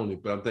saying only,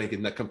 but I'm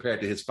thinking that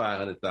compared to his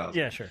 500,000.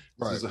 Yeah, sure.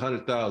 Right. It's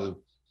 100,000.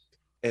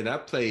 And I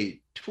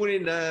played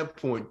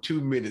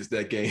 29.2 minutes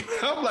that game.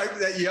 I'm like,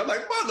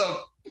 mother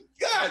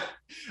God.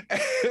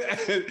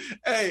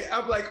 Hey,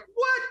 I'm like,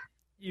 what?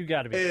 You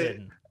got to be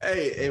kidding.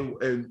 Hey,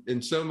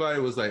 and somebody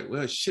was like,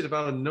 well, shit, if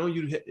I would have known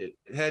you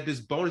had this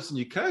bonus in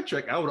your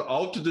contract, I would have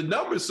altered the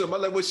numbers. So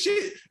I'm like, well,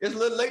 shit, it's a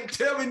little late to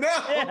tell me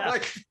now. Yeah. I'm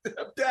like,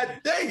 God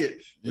dang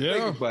it. Yeah.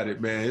 Think about it,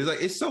 man.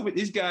 It's so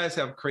these guys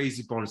have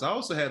crazy bonus. I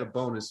also had a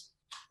bonus.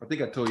 I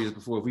think I told you this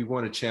before. If we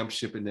won a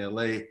championship in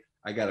LA,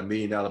 I got $1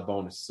 million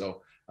bonus.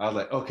 So I was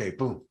like, okay,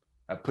 boom.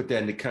 I put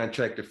that in the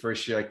contract the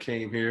first year I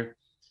came here.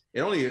 It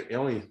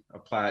only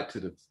applied to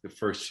the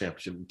first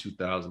championship in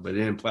 2000, but it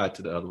didn't apply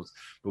to the other ones.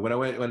 But when I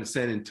went to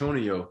San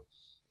Antonio,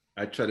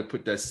 I tried to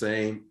put that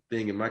same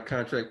thing in my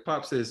contract.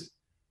 Pop says,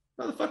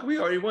 motherfucker, we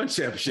already won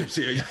championships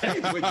here. You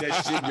can't put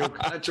that shit in your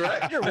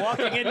contract. You're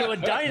walking into a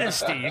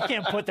dynasty. You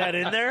can't put that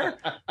in there.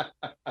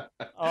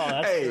 Oh,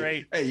 that's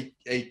great. Hey,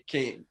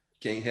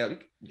 can't help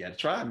it. You got to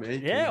try,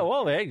 man. Yeah,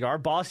 well, hey, our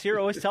boss here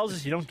always tells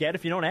us you don't get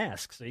if you don't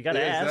ask. So you got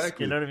to ask.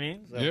 Exactly. You know what I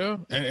mean? So.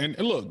 Yeah, and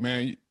look,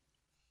 man,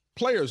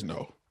 players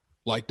know.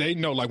 Like, they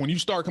know, like, when you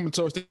start coming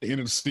towards the end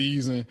of the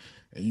season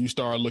and you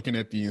start looking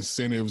at the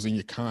incentives in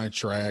your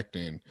contract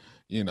and,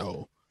 you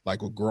know,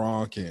 like with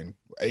Gronk, and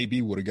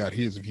AB would have got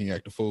his if he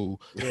acted a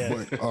fool.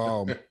 Yeah.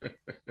 But,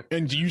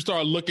 and you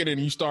start looking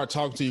and you start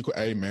talking to you,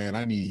 hey, man,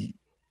 I need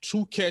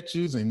 2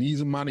 catches and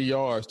these amount of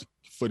yards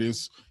for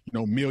this, you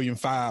know, $1.5 million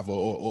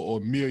or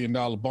 $1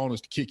 million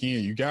bonus to kick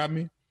in. You got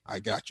me? I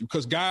got you.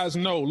 Because guys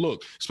know,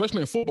 look,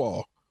 especially in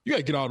football, you got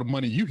to get all the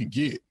money you can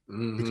get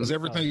because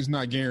everything is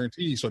not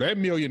guaranteed. So that $1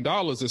 million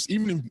is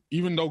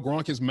even though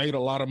Gronk has made a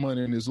lot of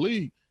money in this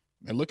league,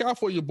 and look out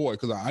for your boy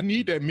because I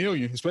need that $1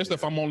 million, especially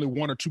if I'm only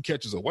 1 or 2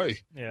 catches away.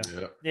 Yeah,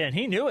 and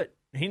he knew it.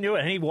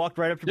 And he walked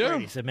right up to Brady.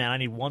 He said, "Man, I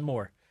need one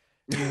more.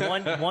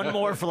 One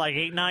more for like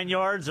 8-9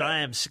 yards, and I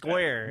am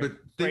square." But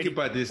think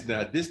about this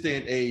now. This day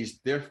and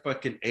age, their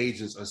fucking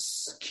agents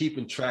are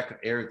keeping track of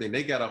everything.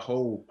 They got a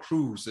whole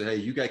crew. So, hey,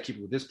 you got to keep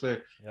it with this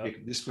player,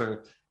 this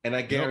player. And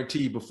I guarantee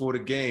you, before the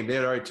game, they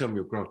had already told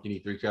me, Gronk, you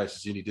need 3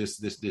 catches, you need this,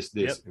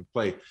 and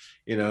play.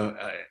 You know,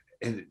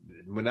 and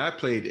when I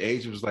played, the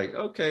agent was like,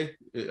 okay,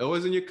 it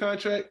was in your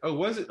contract? Oh,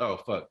 was it? Oh,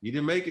 fuck, you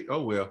didn't make it?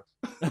 Oh, well.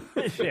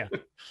 Yeah.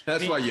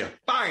 That's why you're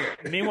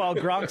fired. Meanwhile,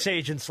 Gronk's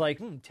agent's like,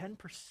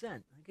 10%. I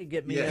could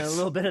get me a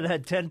little bit of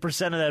that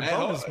 10% of that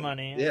bonus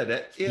money. Yeah,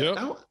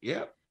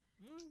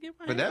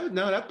 But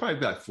that probably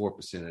be like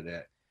 4% of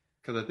that.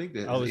 Because I think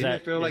that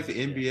NFL like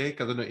the NBA,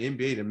 because I know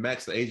NBA, the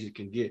max the agent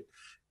can get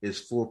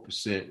is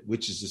 4%,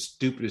 which is the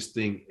stupidest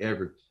thing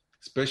ever.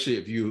 Especially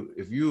if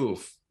you're a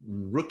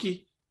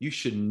rookie, you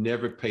should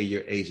never pay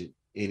your agent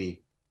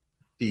any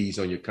fees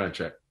on your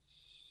contract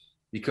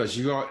because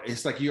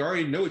it's like you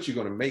already know what you're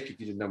going to make if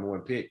you're the number 1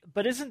 pick.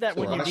 But isn't that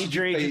when you need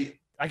your agent?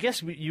 I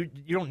guess you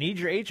don't need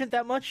your agent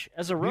that much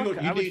as a rookie.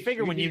 I would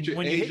figure when you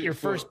hit your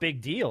first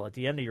big deal at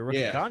the end of your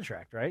rookie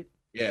contract, right?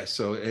 Yeah.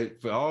 So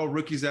for all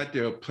rookies out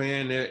there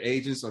playing their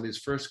agents on his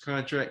first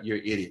contract, you're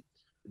an idiot.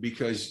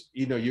 Because,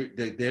 you know,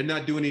 they're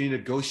not doing any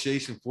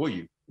negotiation for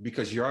you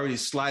because you already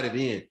slided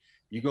in.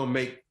 You're going to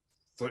make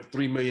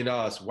 $3 million.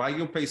 Why are you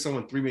going to pay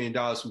someone $3 million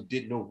who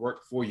did no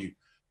work for you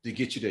to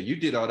get you there? You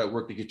did all that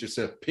work to get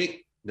yourself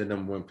picked, the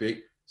number 1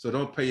 pick. So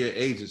don't pay your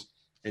agents.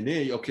 And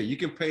then, okay, you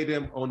can pay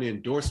them on the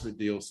endorsement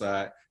deal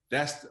side.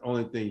 That's the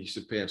only thing you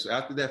should pay them. So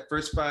after that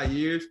first 5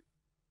 years,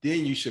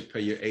 then you should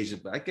pay your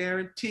agent. But I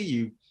guarantee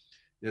you,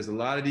 there's a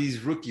lot of these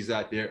rookies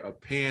out there are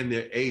paying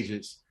their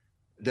agents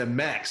the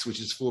max, which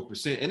is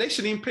 4%, and they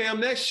shouldn't even pay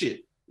them that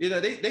shit. You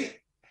know,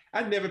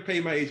 I never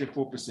pay my agent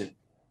 4%,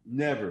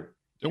 never.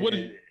 And what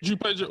did you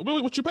pay?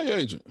 What you pay your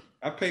agent?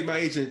 I paid my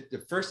agent. The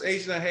first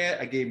agent I had,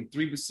 I gave him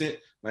 3%.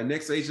 My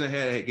next agent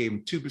I gave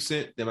him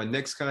 2%. Then my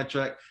next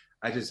contract,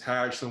 I just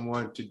hired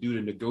someone to do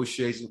the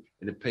negotiation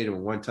and to pay them a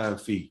one-time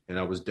fee, and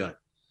I was done.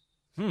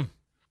 Interesting.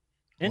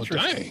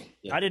 Well,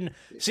 dang. I didn't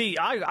see.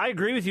 I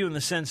agree with you in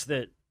the sense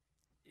that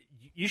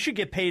you should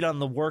get paid on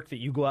the work that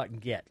you go out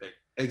and get.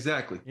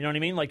 Exactly. You know what I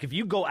mean? Like if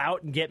you go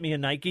out and get me a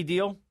Nike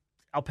deal,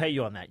 I'll pay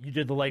you on that. You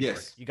did the legwork.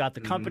 Yes. You got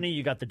the company,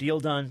 you got the deal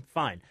done,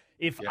 fine.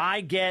 If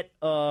I get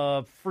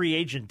a free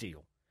agent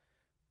deal,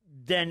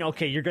 then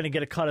okay, you're going to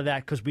get a cut of that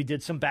because we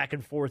did some back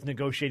and forth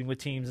negotiating with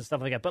teams and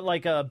stuff like that. But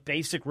like a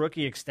basic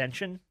rookie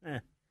extension,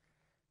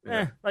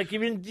 like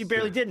you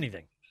barely did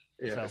anything.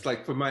 Yeah, so. It's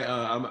like for my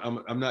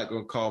I'm not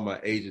going to call my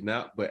agent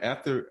out, but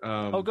after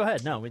go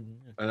ahead. No,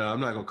 I'm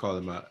not going to call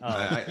him out.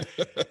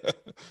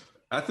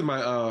 After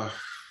my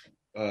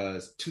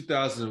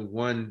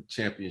 2001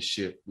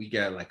 championship, we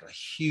got like a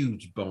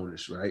huge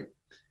bonus, right?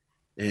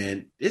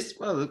 And this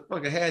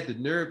motherfucker had the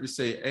nerve to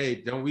say, "Hey,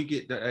 don't we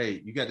get the?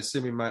 Hey, you got to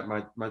send me my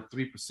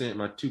 3%,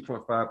 my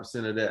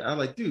 2.5% of that." I'm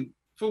like, dude,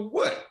 for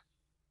what?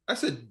 I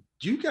said,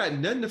 you got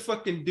nothing to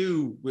fucking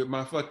do with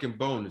my fucking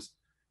bonus.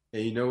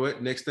 And you know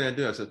what? Next thing I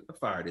do, I said, I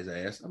fired his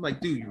ass. I'm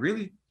like, dude, you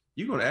really?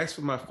 You gonna ask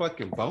for my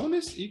fucking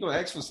bonus? You gonna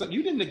ask for something?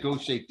 You didn't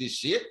negotiate this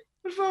shit.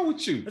 What's wrong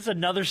with you? That's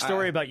another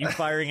story about you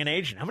firing an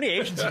agent. How many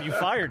agents have you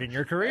fired in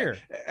your career?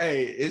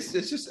 Hey, it's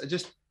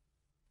just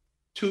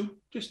two.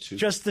 Just two.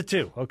 Just the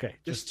two. Okay.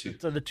 Just two.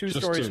 So the two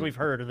Just stories two. we've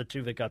heard are the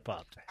two that got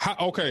popped.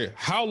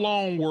 How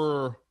long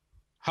was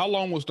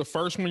the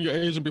first one your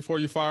agent before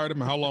you fired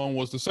him, and how long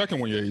was the second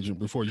one your agent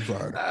before you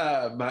fired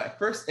him? My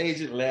first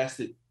agent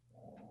lasted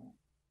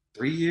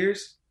 3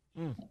 years.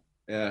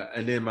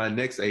 And then my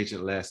next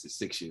agent lasted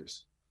 6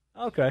 years.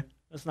 Okay.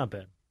 That's not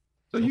bad.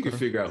 So you can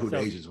figure out who the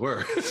agents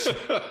were.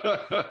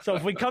 So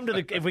if we come to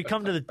the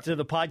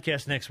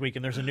podcast next week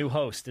and there's a new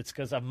host, it's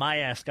because my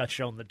ass got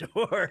shown the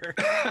door.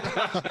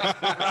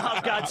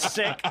 Rob got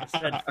sick.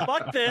 Said,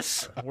 "Fuck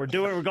this. We're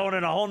going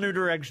in a whole new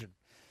direction."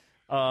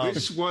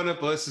 Which one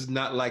of us is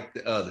not like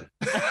the other?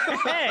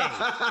 Hey,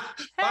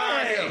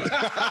 what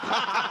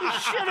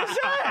shit is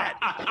that?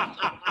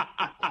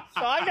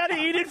 So I got to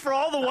eat it for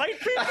all the white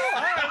people?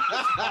 All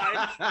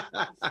right,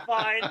 that's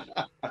fine.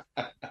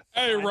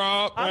 Hey,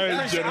 Rob.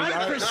 I'm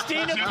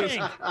Kristina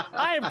Pink.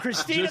 I am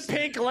Kristina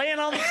Pink laying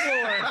on the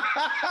floor.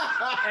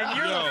 And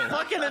you're the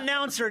fucking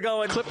announcer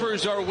going,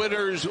 Clippers are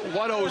winners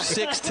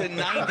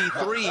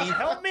 106-93.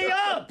 Help me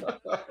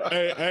up.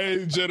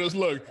 Hey, Jennings,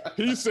 look,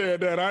 he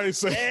said that. I ain't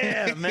saying.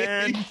 Yeah,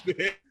 man.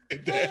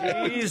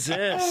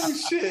 Jesus. Oh,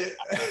 shit.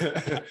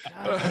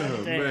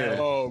 Man.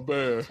 Oh,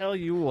 man. Tell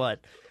you what.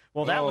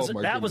 Well, that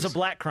was a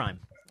black crime.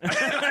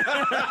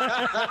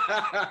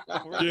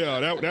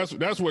 Yeah,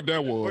 that's what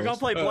that was. We're gonna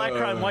play black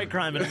crime, white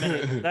crime in a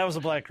minute. That was a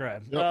black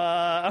crime.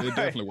 Yep, it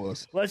definitely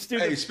was. Let's do.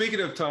 Hey,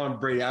 speaking of Tom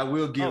Brady, I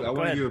want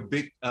to give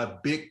a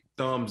big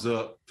thumbs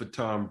up for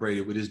Tom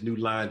Brady with his new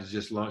line that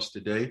just launched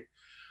today.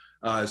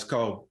 It's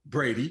called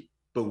Brady.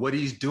 But what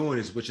he's doing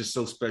is, which is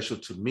so special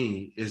to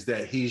me, is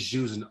that he's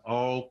using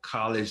all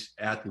college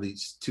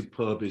athletes to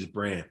pub his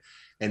brand.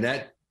 And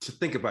that, to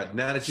think about it,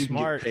 now that you can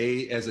get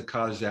paid as a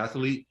college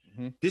athlete,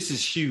 this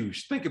is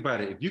huge. Think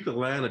about it. If you could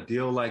land a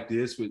deal like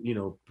this with,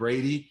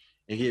 Brady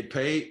and get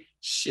paid,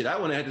 shit, I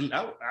would have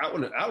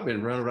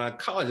been running around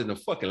college in a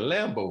fucking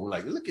Lambo.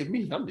 Like, look at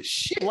me, I'm the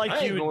shit.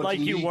 Like you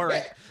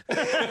weren't.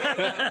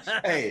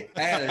 Hey,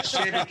 I had a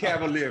Chevy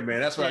Cavalier,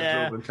 man. That's what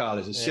I drove in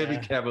college, a Chevy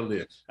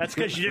Cavalier. That's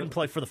because you didn't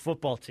play for the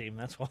football team.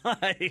 That's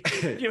why.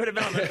 You would have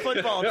been on the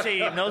football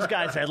team. Those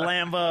guys had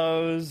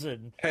Lambos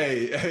and.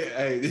 Hey,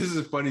 this is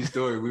a funny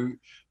story.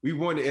 We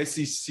won the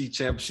SEC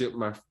championship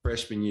my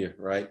freshman year,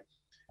 right?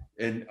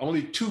 And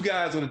only 2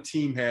 guys on the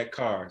team had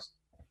cars.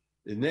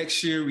 The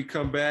next year we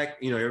come back,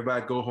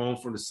 everybody go home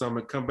from the summer,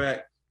 come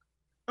back.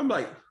 I'm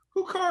like,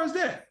 who car is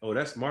that? Oh,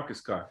 that's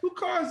Marcus' car. Who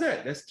car is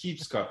that? That's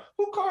Keith's car.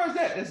 Who car is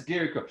that? That's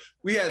Gary's car.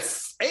 We had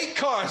 8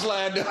 cars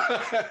lined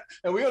up,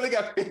 and we only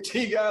got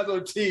 15 guys on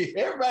the team.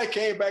 Everybody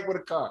came back with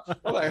a car.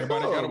 I'm like,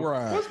 everybody got a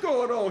ride. What's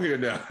going on here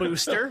now?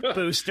 Booster.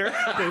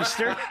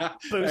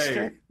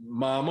 Hey,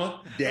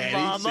 Mama,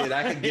 Daddy said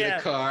I could get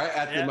a car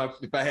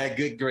if I had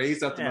good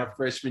grades after my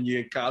freshman year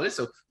in college.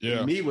 So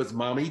for me, it was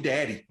Mommy,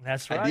 Daddy.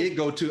 That's right. I did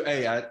go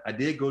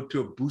to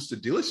a Booster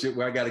dealership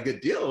where I got a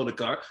good deal on the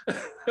car.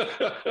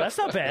 That's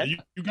not bad. You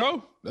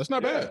go. That's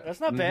not bad. That's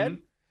not bad.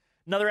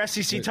 Another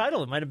SEC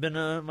title. It might have been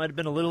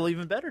a little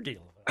even better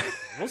deal.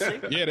 We'll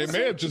see. Yeah, they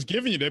may have just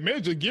given you the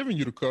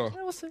car.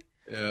 Yeah, we'll see.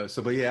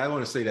 I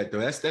want to say that though.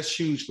 That's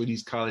huge for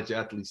these college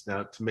athletes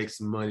now to make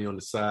some money on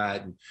the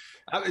side,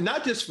 and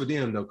not just for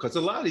them though, because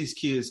a lot of these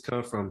kids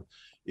come from,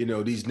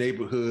 these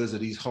neighborhoods or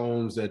these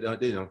homes that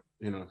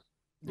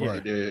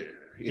where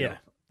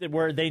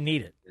they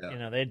need it.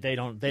 Yeah.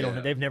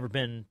 They've never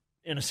been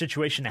in a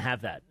situation to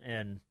have that,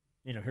 and.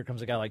 Here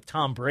comes a guy like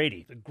Tom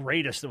Brady, the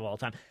greatest of all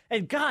time.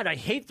 And God, I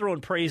hate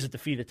throwing praise at the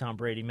feet of Tom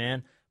Brady,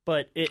 man.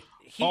 But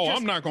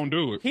I'm not going to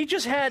do it. He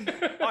just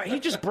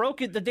broke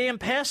the damn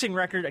passing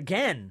record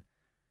again.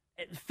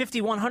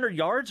 5,100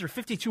 yards or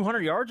 5,200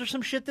 yards or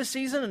some shit this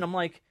season. And I'm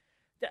like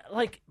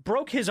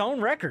broke his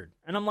own record.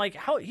 And I'm like,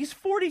 how he's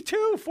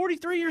 42,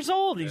 43 years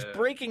old. He's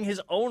breaking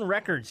his own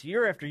records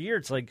year after year.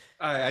 It's like,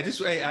 I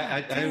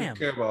don't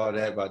care about all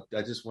that, but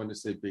I just wanted to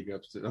say big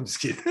ups to, I'm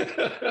just kidding.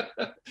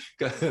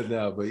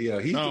 No, but yeah,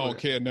 I don't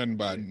care nothing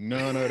about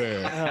none of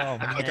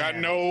that. Oh, like I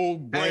know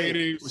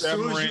Brady. As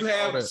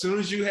soon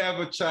as you have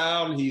a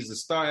child and he's a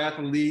star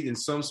athlete in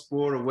some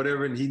sport or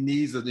whatever, and he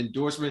needs an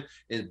endorsement,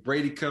 and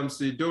Brady comes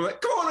to the door,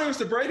 like, come on,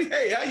 Mr. Brady.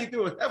 Hey, how you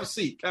doing? Have a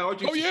seat.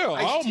 Look,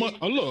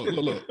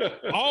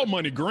 all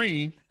money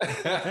green.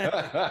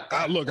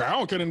 I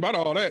don't care nothing about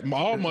all that.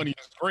 All money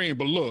is green,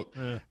 but look,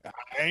 I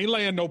ain't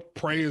laying no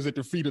praise at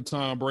the feet of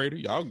Tom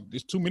Brady.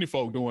 There's too many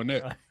folk doing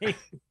that.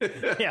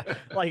 Yeah,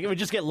 like it would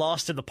just get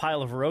lost in the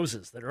pile of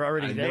roses that are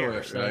already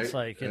there. So right? it's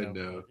like,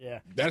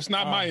 That's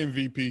not my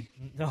MVP.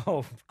 No,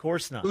 of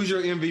course not. Who's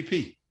your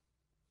MVP?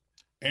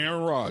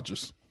 Aaron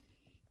Rodgers.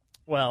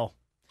 Well,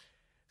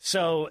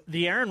 so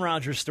the Aaron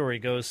Rodgers story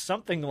goes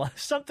something like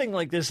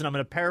this, and I'm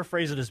going to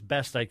paraphrase it as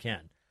best I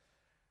can.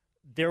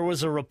 There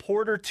was a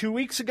reporter 2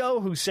 weeks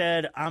ago who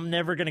said, I'm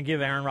never going to give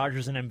Aaron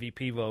Rodgers an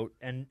MVP vote,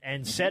 and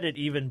said it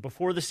even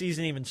before the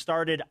season even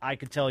started. I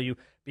could tell you,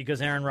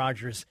 because Aaron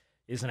Rodgers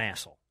is an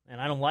asshole, and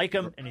I don't like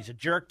him, and he's a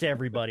jerk to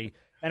everybody.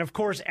 And, of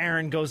course,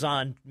 Aaron goes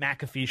on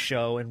McAfee's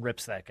show and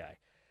rips that guy.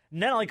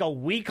 And then, like a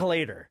week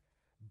later,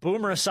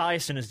 Boomer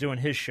Esiason is doing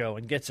his show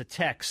and gets a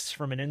text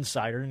from an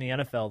insider in the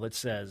NFL that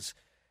says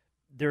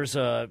there's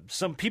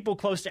some people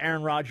close to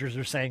Aaron Rodgers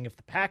are saying if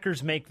the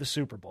Packers make the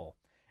Super Bowl,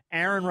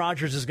 Aaron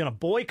Rodgers is going to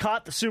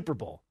boycott the Super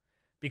Bowl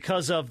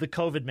because of the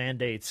COVID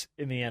mandates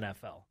in the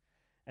NFL.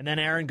 And then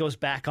Aaron goes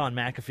back on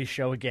McAfee's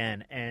show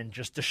again and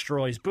just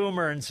destroys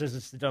Boomer and says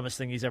it's the dumbest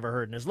thing he's ever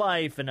heard in his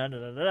life. And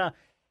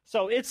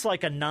So it's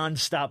like a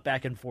nonstop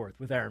back and forth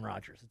with Aaron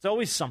Rodgers. It's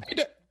always something.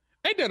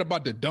 Ain't that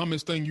about the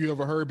dumbest thing you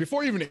ever heard?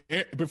 Before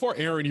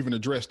Aaron even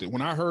addressed it,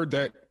 when I heard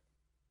that,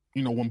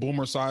 when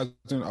Boomer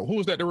Esiason, who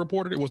was that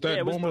reported it? Was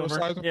that Boomer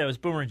Esiason? Yeah, it was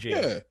Boomer and G.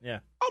 Yeah.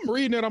 I'm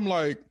reading it. I'm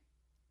like,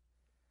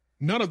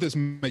 none of this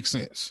makes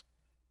sense.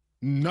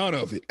 None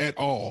of it at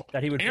all.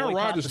 That he would Aaron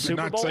Rodgers did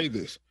not say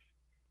this.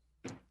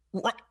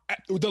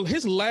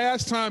 His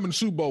last time in the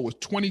Super Bowl was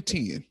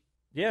 2010.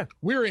 Yeah.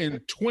 We're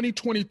in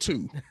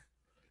 2022.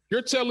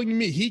 You're telling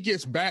me he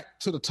gets back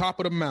to the top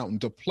of the mountain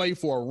to play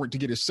to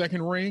get his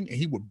second ring, and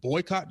he would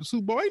boycott the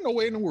Super Bowl? Ain't no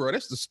way in the world.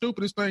 That's the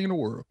stupidest thing in the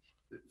world.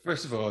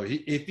 First of all,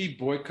 if he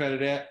boycotted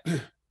that,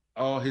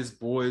 all his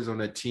boys on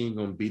that team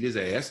gonna beat his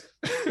ass.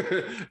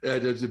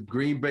 The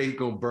Green Bay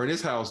gonna burn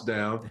his house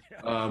down.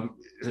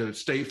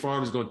 State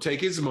Farm is gonna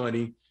take his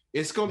money.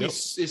 It's gonna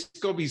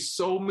be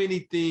so many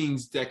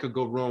things that could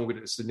go wrong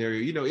with the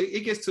scenario.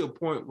 It gets to a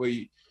point where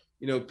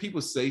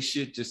people say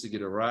shit just to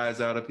get a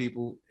rise out of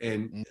people,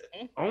 and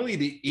only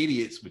the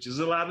idiots, which is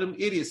a lot of them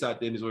idiots out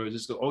there in this world,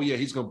 just go, "Oh yeah,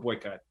 he's gonna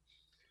boycott."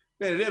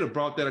 Man, they'd have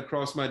brought that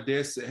across my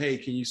desk. Said, "Hey,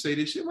 can you say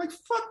this shit?" I'm like,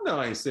 "Fuck no,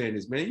 I ain't saying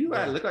this, man. You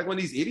gotta look like one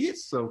of these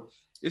idiots." So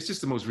it's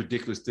just the most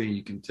ridiculous thing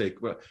you can take,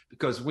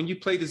 because when you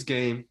play this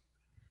game,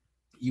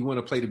 you want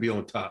to play to be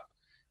on top.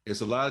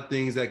 There's a lot of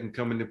things that can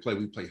come into play.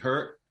 We play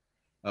hurt.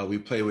 We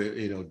play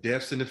with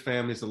deaths in the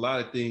family. It's a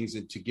lot of things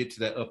to get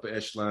to that upper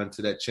echelon,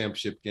 to that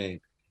championship game.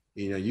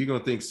 You're going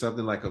to think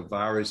something like a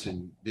virus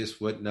and this,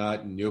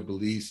 whatnot, and your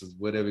beliefs,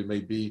 whatever it may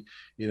be,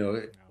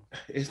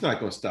 it's not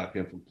going to stop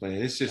him from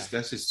playing. It's just,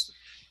 that's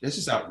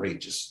just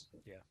outrageous.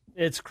 Yeah.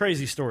 It's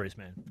crazy stories,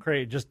 man.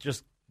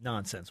 Just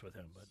nonsense with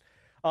him. But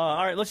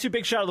all right, let's do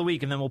Big Shot of the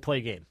Week, and then we'll play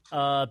a game.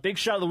 Big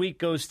Shot of the Week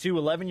goes to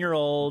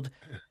 11-year-old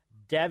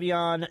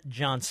Davion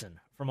Johnson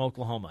from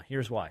Oklahoma.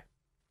 Here's why.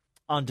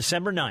 On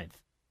December 9th,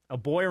 a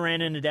boy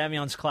ran into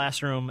Davion's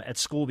classroom at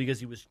school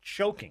because he was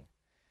choking.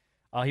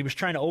 He was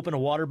trying to open a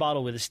water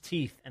bottle with his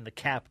teeth, and the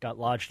cap got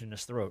lodged in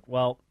his throat.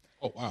 Well,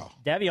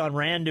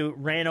 Davion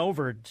ran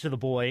over to the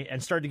boy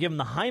and started to give him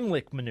the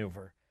Heimlich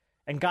maneuver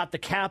and got the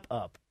cap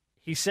up.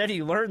 He said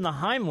he learned the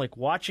Heimlich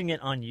watching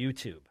it on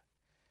YouTube.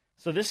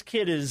 So this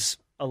kid is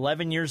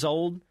 11 years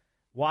old,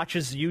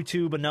 watches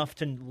YouTube enough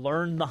to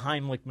learn the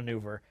Heimlich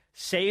maneuver,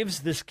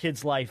 saves this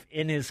kid's life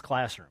in his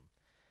classroom.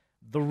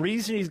 The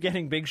reason he's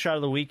getting Big Shot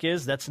of the Week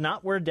is that's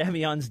not where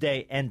Davion's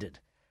day ended.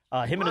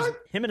 Him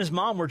and his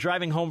mom were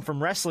driving home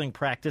from wrestling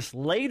practice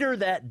later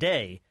that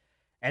day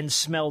and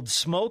smelled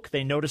smoke.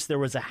 They noticed there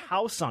was a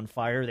house on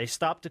fire. They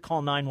stopped to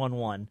call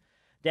 911.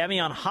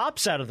 Davion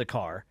hops out of the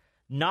car,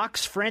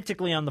 knocks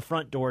frantically on the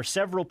front door.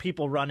 Several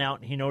people run out,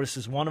 and he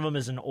notices one of them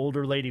is an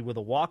older lady with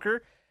a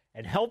walker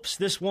and helps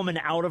this woman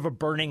out of a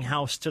burning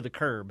house to the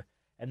curb.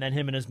 And then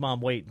him and his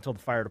mom wait until the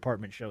fire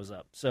department shows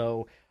up.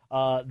 So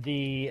let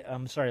me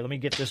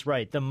get this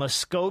right. The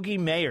Muskogee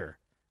mayor,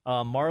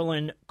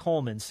 Marlon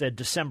Coleman, said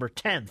December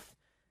 10th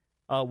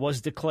was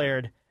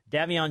declared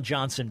Davion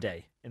Johnson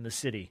Day in the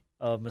city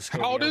of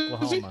Muskogee,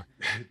 Oklahoma.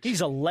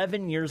 He's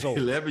 11 years old.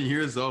 11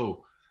 years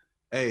old.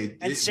 Hey,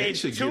 and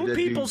saved two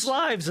people's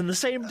lives in the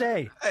same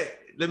day. Hey,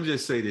 let me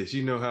just say this.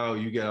 You know how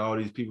you got all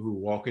these people who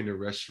walk into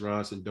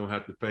restaurants and don't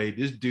have to pay?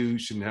 This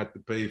dude shouldn't have to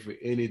pay for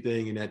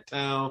anything in that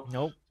town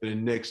for the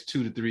next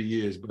 2 to 3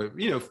 years. But,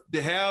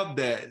 to have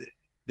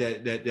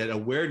that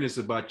awareness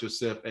about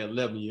yourself at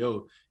 11 years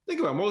old. Think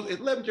about most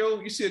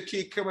 11-year-old, you see a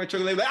kid come out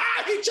choking, like,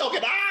 he's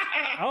choking.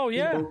 Oh,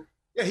 yeah.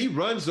 He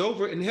runs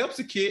over and helps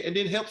the kid and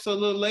then helps a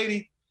little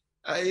lady,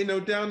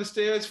 down the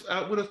stairs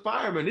with a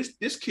fireman.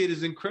 This kid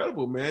is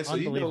incredible, man. So,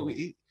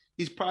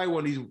 he's probably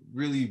one of these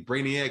really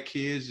brainiac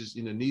kids, just,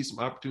 needs some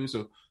opportunity.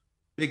 So,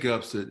 big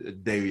ups to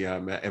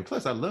Davion, man. And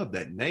plus, I love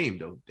that name,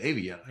 though,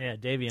 Davion. Yeah,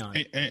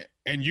 Davion.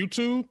 And you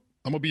two,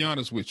 I'm going to be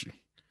honest with you.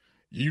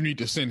 You need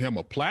to send him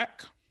a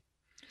plaque.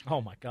 Oh,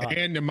 my God.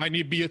 And there might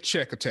need to be a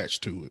check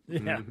attached to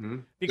it. Yeah,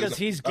 because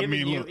he's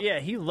giving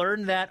he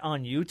learned that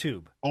on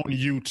YouTube. On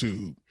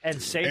YouTube.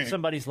 And saved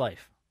somebody's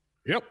life.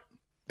 Yep.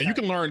 And you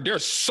can learn,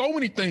 there's so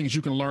many things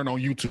you can learn on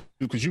YouTube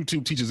because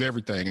YouTube teaches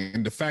everything.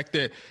 And the fact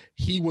that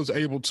he was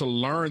able to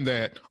learn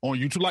that on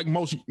YouTube, like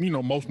most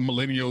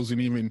millennials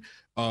and even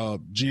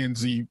Gen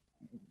Z,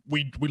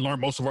 we learn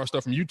most of our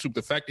stuff from YouTube.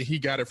 The fact that he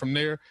got it from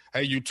there,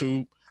 hey,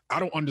 YouTube, I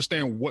don't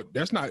understand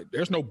there's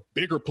no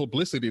bigger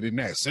publicity than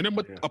that. Send him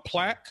a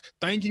plaque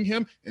thanking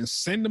him and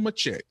send him a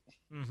check.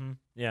 Mm-hmm.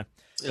 Yeah.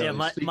 Yeah,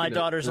 my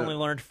daughter's only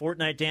learned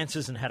Fortnite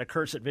dances and how to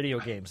curse at video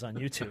games on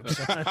YouTube.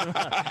 So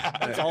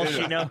that's all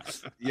she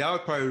knows. Y'all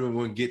probably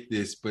wouldn't get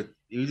this, but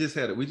we just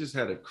had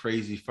a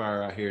crazy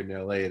fire out here in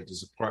LA at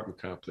this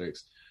apartment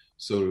complex.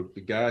 So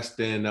the guy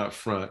standing out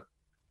front,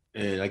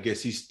 and I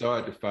guess he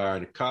started the fire,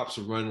 and the cops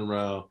are running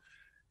around,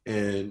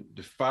 and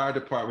the fire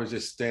department's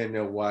just standing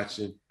there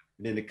watching. And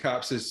then the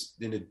cops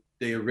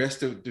they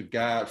arrested the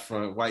guy out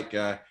front, white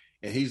guy,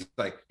 and he's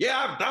like, "Yeah,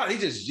 I'm done."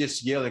 He's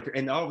just yelling,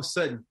 and all of a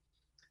sudden,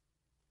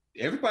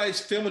 everybody's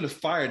filming the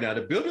fire now.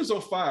 The building's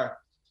on fire.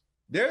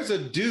 There's a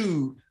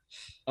dude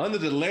under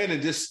the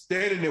lantern just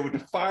standing there with the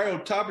fire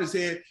on top of his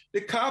head.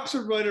 The cops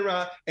are running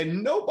around,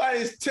 and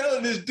nobody's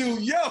telling this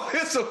dude, "Yo,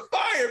 it's a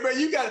fire, man.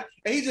 You got it."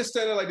 And he's just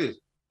standing there like this.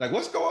 Like,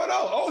 what's going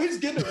on? Oh, he's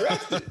getting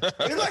arrested.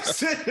 He's like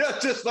sitting there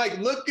just like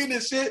looking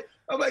and shit.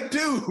 I'm like,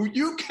 dude,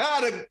 you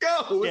gotta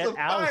go. It's a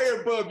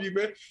fire above you,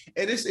 man.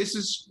 And it's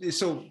just,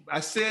 so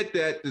I said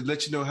that to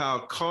let you know how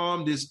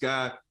calm this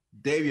guy,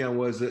 Davion,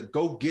 was.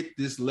 Go get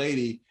this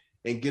lady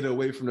and get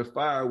away from the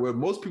fire, where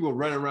most people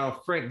run around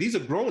frantic. These are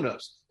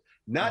grown-ups,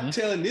 not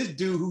telling this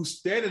dude who's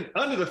standing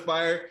under the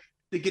fire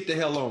to get the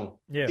hell on.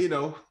 Yeah. You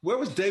know, where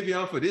was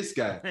Davion for this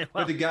guy?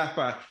 Well, but the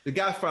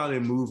guy finally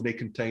moved and they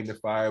contained the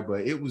fire,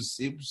 but it was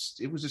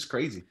just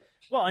crazy.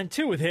 Well, and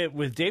too with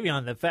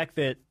Davion, the fact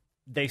that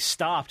they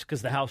stopped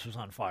because the house was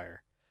on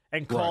fire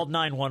and called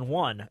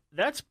 911,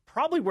 that's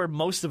probably where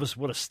most of us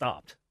would have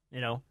stopped, you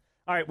know?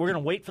 All right, we're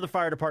going to wait for the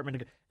fire department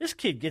to go. This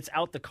kid gets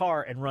out the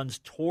car and runs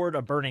toward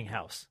a burning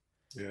house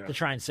to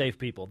try and save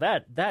people.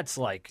 That's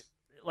like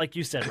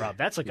you said, Rob,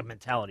 that's like a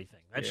mentality thing.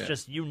 That's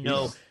just,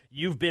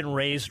 you've been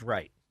raised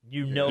right.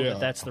 You know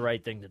that's the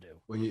right thing to do.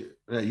 When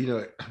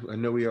I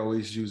know we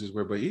always use this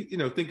word, but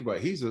think about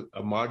it. He's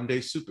a modern day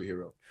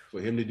superhero. For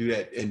him to do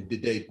that, and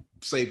did they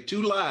save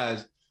 2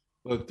 lives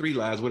or 3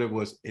 lives, whatever it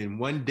was, in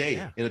one day?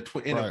 Yeah. It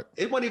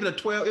wasn't even a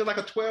 12. It was like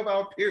a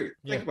 12-hour period.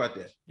 Think about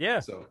that.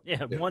 Yeah.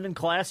 One in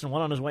class and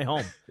one on his way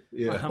home.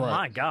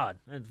 My God,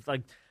 it's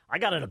like I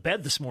got out of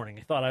bed this morning.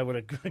 I thought I would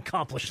have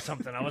accomplished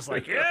something. I was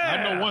like,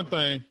 I know one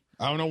thing.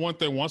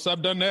 Once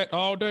I've done that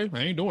all day, I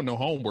ain't doing no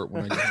homework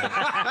when I get home.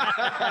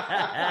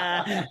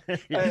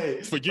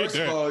 Hey, forget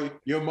that. Of all,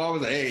 your mom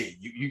was like, "Hey,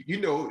 you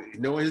know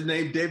his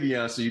name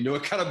Davion, so you know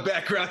what kind of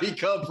background he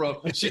come from."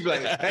 She'd be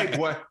like, "Hey,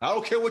 boy, I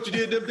don't care what you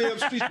did in them damn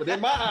streets, but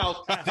in my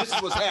house, this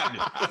is what's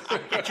happening.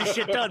 Get your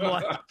shit done,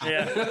 boy."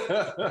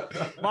 Yeah.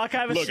 Mark, I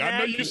have a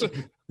snack.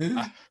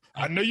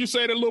 I know you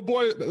say that little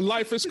boy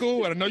life at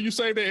school, and I know you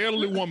say the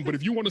elderly woman, but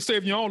if you want to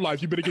save your own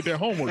life, you better get that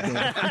homework done.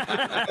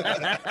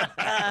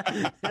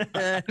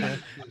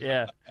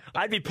 Yeah.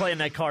 I'd be playing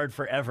that card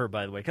forever,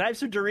 by the way. Can I have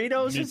some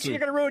Doritos? You're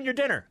going to ruin your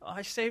dinner. Oh,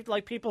 I saved,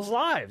 people's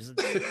lives.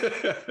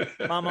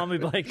 Mom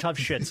would be like, tough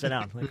shit, sit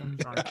down. Like, I'm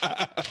sorry.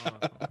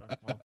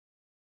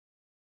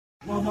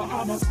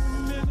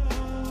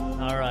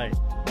 All right.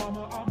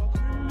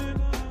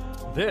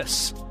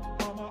 This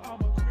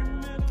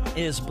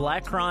is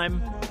Black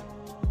Crime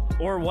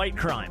or White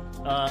Crime.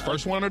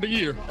 First one of the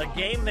year. A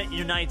game that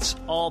unites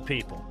all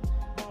people.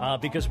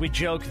 Because we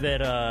joke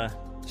that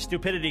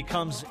stupidity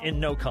comes in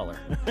no color.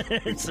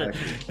 It's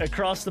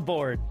across the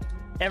board.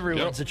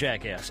 Everyone's a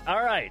jackass.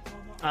 All right.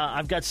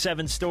 I've got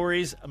 7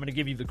 stories. I'm going to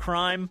give you the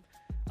crime.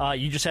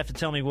 You just have to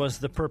tell me, was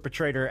the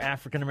perpetrator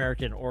African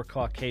American or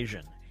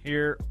Caucasian?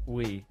 Here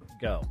we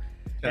go.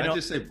 Can I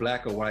just say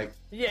black or white?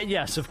 Yeah,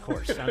 yes, of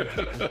course. I'm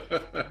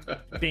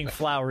being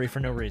flowery for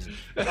no reason.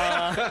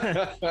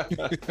 Because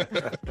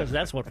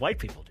that's what white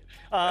people do.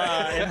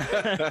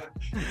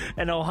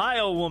 An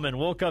Ohio woman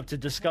woke up to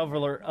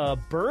discover a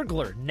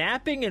burglar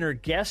napping in her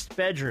guest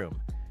bedroom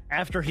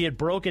after he had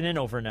broken in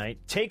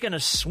overnight, taken a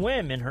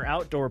swim in her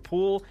outdoor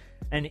pool,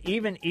 and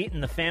even eaten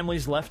the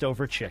family's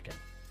leftover chicken.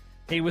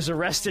 He was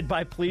arrested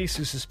by police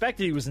who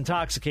suspected he was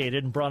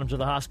intoxicated and brought him to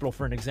the hospital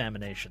for an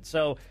examination.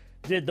 So,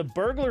 did the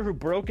burglar who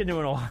broke into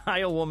an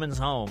Ohio woman's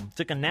home,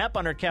 took a nap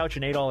on her couch,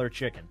 and ate all her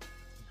chicken?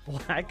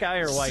 Black guy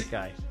or white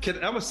guy? I'm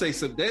going to say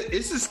something.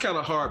 This is kind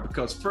of hard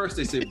because first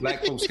they say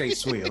black folks can't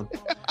swim.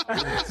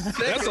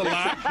 That's a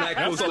lie.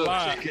 That's a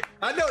lie. Chicken.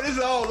 I know this is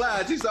all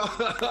lies.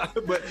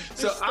 But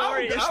so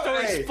this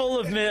story's full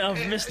of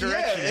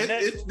misdirection.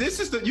 Yeah,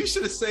 you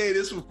should have said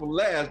this one for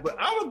last, but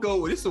I would go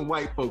with this some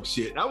white folks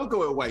shit. I would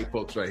go with white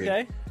folks right here.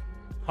 Okay.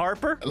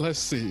 Harper? Let's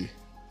see.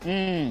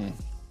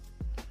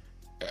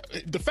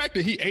 The fact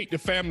that he ate the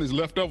family's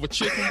leftover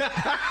chicken,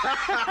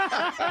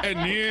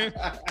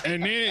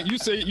 and then you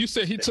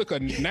say he took a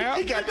nap.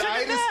 He got the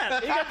itis.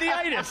 He got the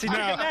itis. He took a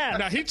nap.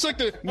 Now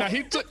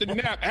he took the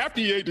nap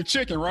after he ate the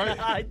chicken, right?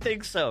 I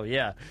think so.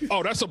 Yeah.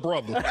 Oh, that's a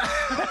brother.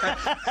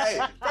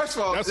 Hey, first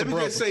of all, let me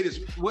just say this.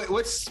 Where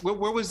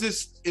was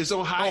this? It's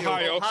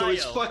Ohio. So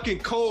it's fucking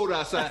cold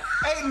outside.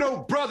 Ain't no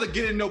brother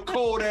getting no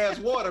cold ass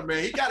water,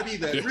 man. He got to be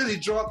either really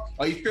drunk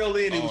or he fell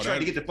in and was trying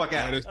to get the fuck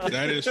out.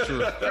 That is true.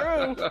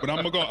 But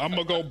I'm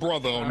gonna go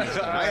brother on this.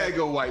 I gotta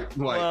go white.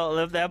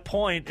 Well, that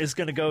point is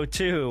gonna go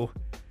to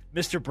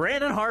Mr.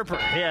 Brandon Harper.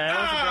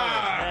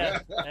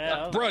 Yeah, that was a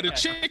brother. Bro, the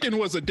chicken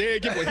was a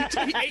dead giveaway.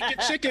 He ate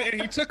the chicken and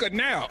he took a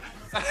nap.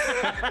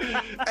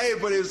 Hey,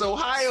 but it's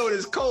Ohio and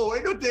it's cold.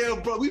 Ain't no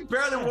damn bro. We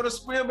barely want to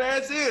swim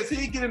as is.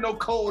 He ain't getting no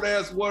cold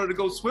ass water to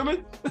go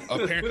swimming.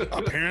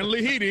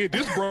 Apparently he did.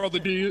 This brother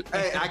did.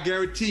 Hey, I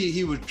guarantee you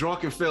he was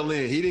drunk and fell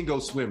in. He didn't go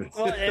swimming.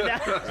 Well,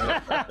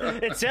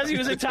 it says he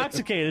was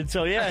intoxicated,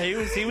 so yeah, he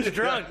was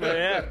drunk. But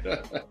yeah.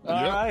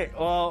 All right.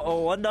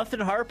 Well,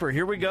 1-0 Harper.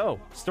 Here we go.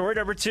 Story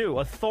number 2.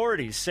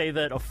 Authorities say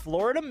that a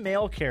Florida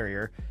mail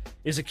carrier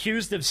is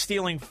accused of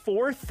stealing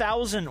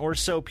 4,000 or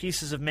so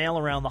pieces of mail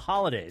around the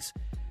holidays.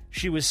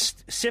 She was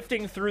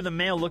sifting through the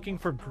mail looking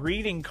for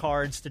greeting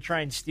cards to try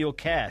and steal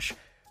cash.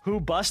 Who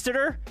busted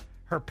her?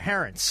 Her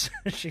parents.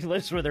 She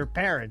lives with her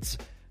parents.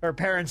 Her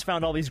parents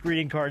found all these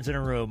greeting cards in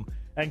her room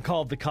and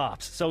called the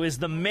cops. So is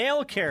the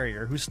mail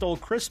carrier who stole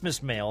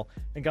Christmas mail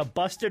and got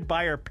busted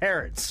by her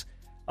parents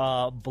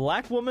a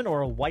black woman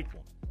or a white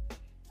woman?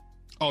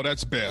 Oh,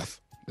 that's Beth.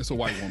 It's a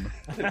white woman.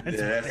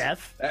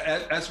 Beth?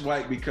 That's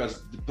white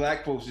because the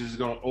black folks is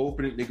going to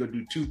open it. They're going to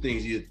do two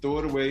things. Either throw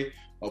it away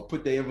or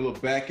put the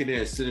envelope back in there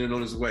and send it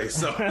on his way.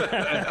 So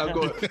I'm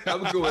going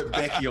to go with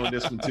Becky on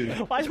this one, too.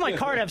 Why does my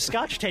card have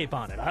Scotch tape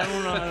on it? I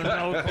don't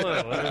know. No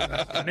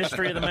clue.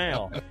 Mystery of the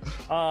mail.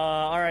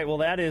 All right. Well,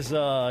 that is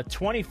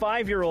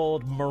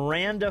 25-year-old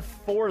Miranda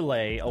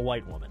Forley, a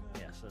white woman.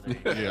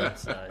 Yeah.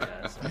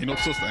 Ain't no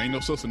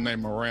sister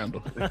named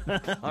Miranda.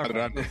 How did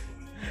I know?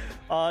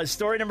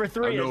 Story number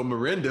 3. I know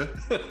Miranda.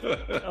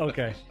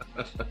 Okay.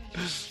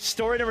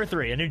 Story number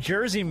 3. A New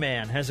Jersey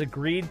man has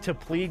agreed to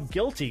plead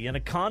guilty in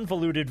a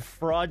convoluted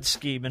fraud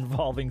scheme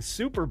involving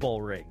Super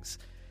Bowl rings.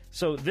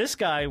 So this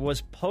guy was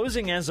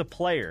posing as a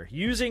player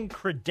using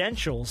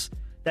credentials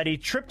that he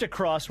tripped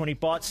across when he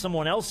bought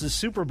someone else's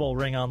Super Bowl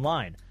ring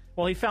online.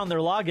 Well, he found their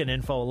login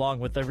info along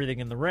with everything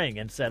in the ring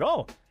and said,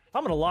 I'm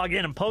going to log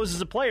in and pose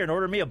as a player and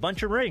order me a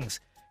bunch of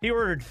rings. He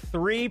ordered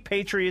 3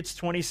 Patriots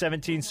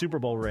 2017 Super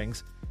Bowl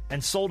rings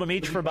and sold them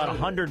each for about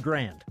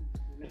 $100,000.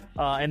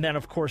 And then,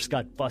 of course,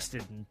 got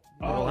busted and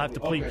will have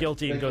to plead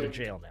guilty and go to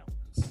jail now.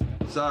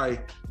 Sorry,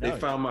 they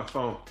found my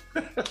phone.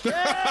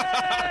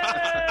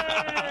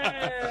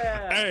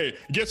 Hey,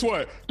 guess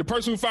what? The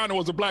person who found it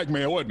was a black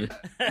man, wasn't he?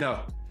 No.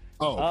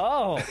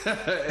 Oh.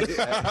 There's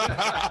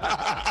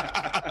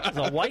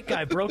a white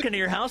guy broke into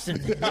your house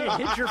and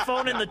hid your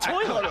phone in the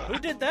toilet. Who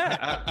did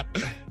that?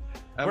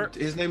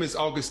 His name is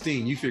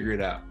Augustine. You figure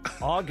it out.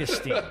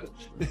 Augustine.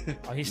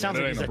 Oh, he sounds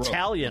like he's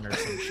Italian or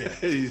some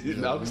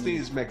shit.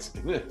 Augustine is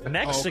Mexican.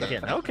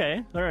 Mexican.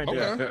 Okay. All right.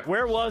 Okay.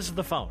 Where was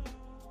the phone?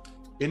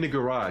 In the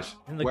garage.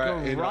 In the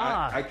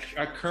garage.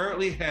 I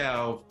currently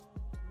have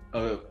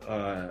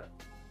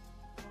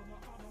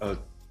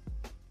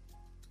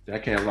I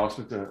can't lost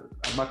it.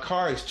 My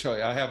car is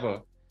charged. I have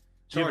a.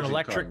 Do you have an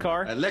electric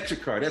car?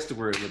 Electric car. That's the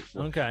word.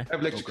 Okay. I have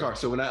electric car.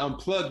 So when I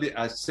unplugged it,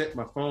 I set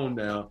my phone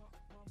down.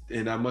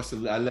 And I left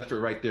it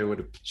right there with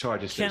the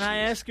charging station. Can I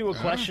ask you a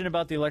question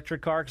about the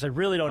electric car? Because I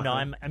really don't know.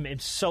 I'm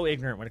so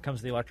ignorant when it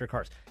comes to the electric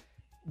cars.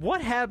 What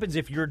happens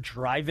if you're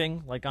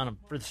driving, like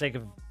for the sake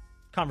of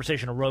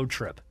conversation, a road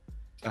trip,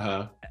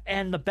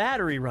 and the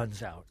battery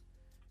runs out?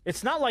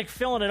 It's not like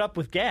filling it up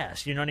with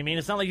gas. You know what I mean?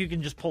 It's not like you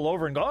can just pull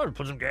over and go,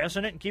 put some gas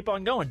in it and keep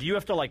on going. Do you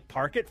have to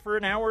park it for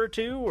an hour or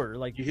two, or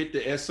You hit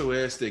the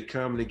SOS. They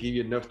come and they give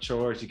you enough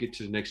charge to get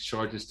to the next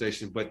charging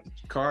station. But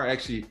the car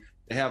they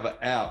have an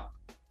app.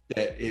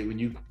 That when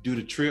you do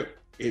the trip,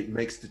 it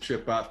makes the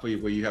trip out for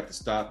you where you have to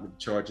stop at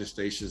charging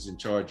stations and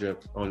charge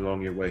up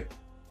along your way.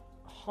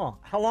 Huh.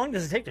 How long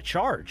does it take to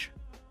charge?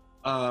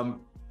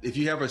 If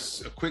you have a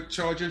quick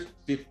charger,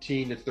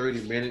 15 to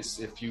 30 minutes.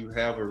 If you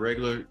have a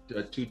regular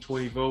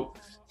 220 volt,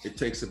 it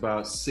takes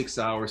about 6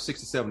 to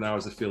 7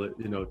 hours to fill it,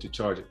 to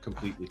charge it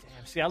completely.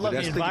 Damn. See, I love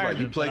the environment.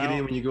 You plug it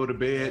in when you go to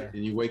bed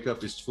and you wake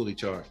up, it's fully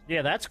charged.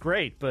 Yeah, that's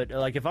great. But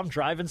if I'm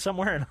driving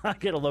somewhere and I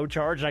get a low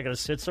charge and I got to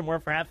sit somewhere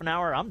for half an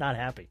hour, I'm not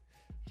happy.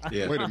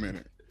 Yeah. Wait a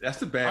minute. That's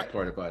the bad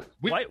part about it.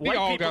 We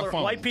all got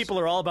phones. White people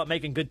are all about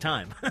making good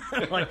time.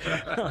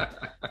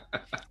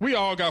 We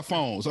all got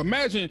phones.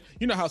 Imagine,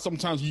 you know how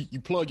sometimes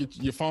you plug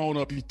your phone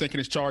up, you thinking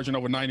it's charging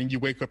overnight, and you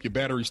wake up, your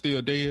battery's still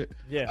dead.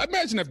 Yeah.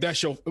 Imagine if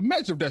that's your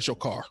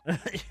car.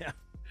 Yeah.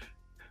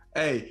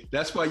 Hey,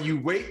 that's why you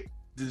wait.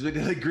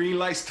 The green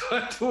light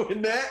start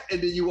doing that,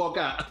 and then you walk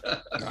out. All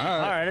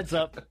right, it's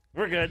up.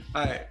 We're good.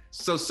 All right.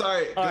 So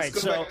sorry.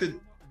 Let's go back to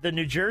the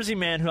New Jersey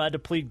man who had to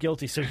plead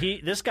guilty. So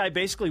this guy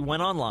basically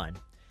went online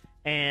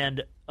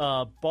and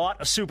bought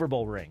a Super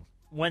Bowl ring.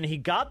 When he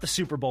got the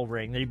Super Bowl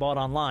ring that he bought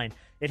online,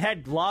 it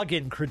had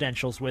login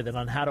credentials with it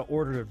on how to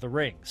order the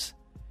rings.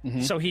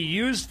 Mm-hmm. So he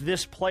used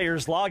this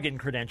player's login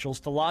credentials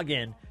to log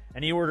in,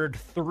 and he ordered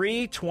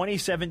 3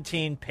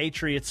 2017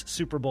 Patriots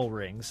Super Bowl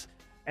rings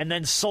and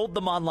then sold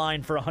them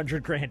online for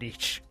 $100,000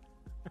 each.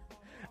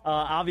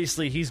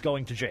 Obviously, he's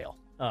going to jail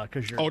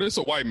because you're this is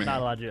a white man.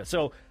 Not allowed to do it.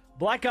 So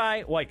black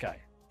guy, white guy.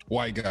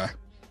 White guy.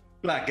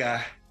 Black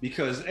guy.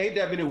 Because ain't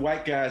that many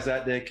white guys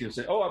out there can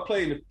say, I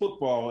played in the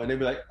football, and they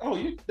be like, I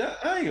ain't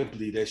gonna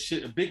believe that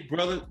shit. A big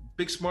brother,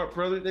 big smart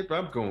brother,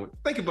 I'm going.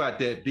 Think about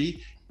that,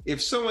 B.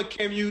 If someone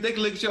came to you, they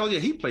can look at you,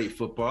 he played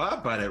football. I'll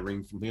buy that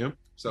ring from him.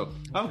 So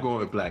I'm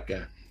going with black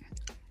guy.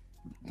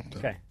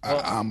 Okay.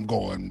 Well, I'm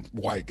going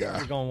white guy.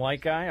 You're going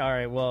white guy? All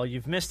right. Well,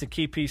 you've missed a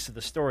key piece of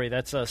the story.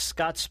 That's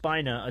Scott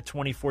Spina, a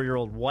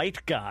 24-year-old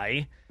white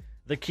guy.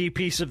 The key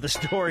piece of the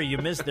story you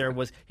missed there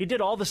was he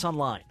did all this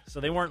online, so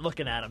they weren't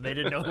looking at him. They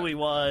didn't know who he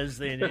was.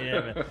 And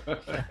look,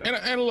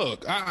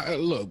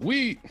 look.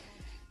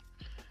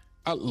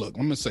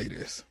 I'm gonna say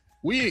this: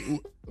 we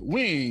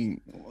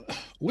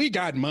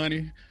got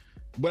money,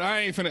 but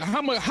I ain't finna.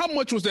 How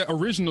much was that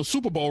original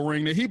Super Bowl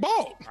ring that he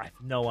bought? I have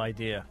no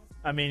idea.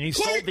 I mean, he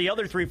sold the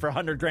other 3 for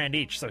 $100,000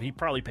 each, so he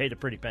probably paid a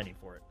pretty penny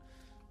for it.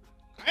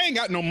 I ain't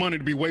got no money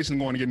to be wasting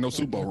going to get no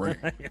Super Bowl ring.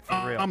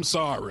 I'm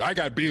sorry, I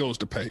got bills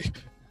to pay.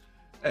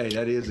 Hey,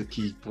 that is a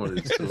key point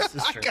of the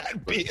story. I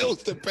got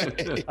bills to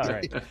pay.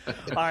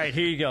 All right,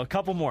 here you go. A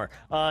couple more.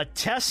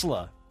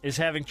 Tesla is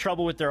having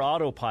trouble with their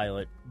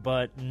autopilot,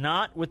 but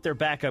not with their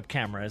backup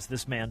camera, as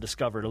this man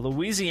discovered. A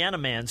Louisiana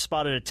man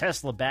spotted a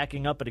Tesla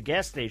backing up at a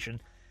gas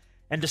station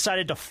and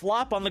decided to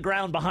flop on the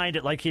ground behind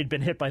it like he'd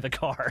been hit by the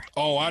car.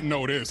 Oh, I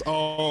know this.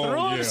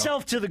 Threw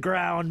himself to the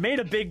ground, made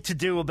a big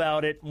to-do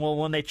about it. Well,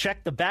 when they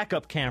checked the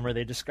backup camera,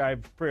 they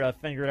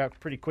figured out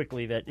pretty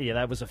quickly that,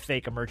 that was a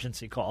fake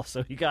emergency call.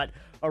 So he got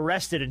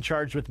arrested and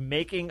charged with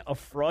making a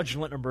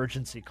fraudulent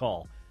emergency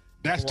call.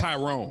 That's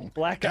Tyrone.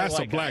 That's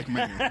a black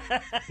man.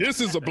 This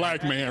is a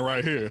black man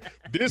right here.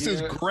 This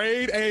is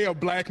grade A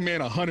of black man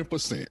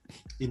 100%.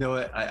 You know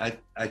what? I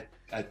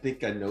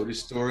think I know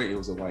this story. It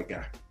was a white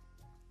guy.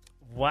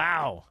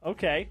 Wow.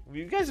 Okay.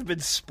 You guys have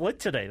been split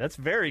today. That's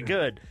very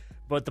good.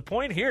 But the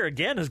point here,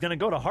 again, is going to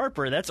go to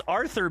Harper. That's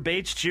Arthur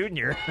Bates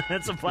Jr.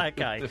 That's a black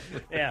guy.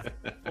 Yeah.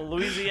 A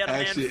Louisiana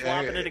man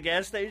flopping at a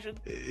gas station.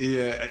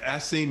 Yeah.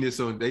 I've seen this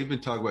on, they've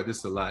been talking about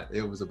this a lot.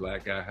 It was a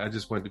black guy. I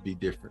just wanted to be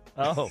different.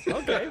 Oh,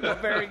 okay. Well,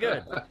 very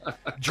good.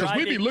 Because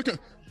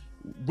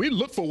we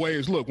look for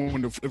ways. Look,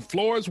 when the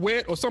floor is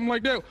wet or something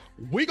like that,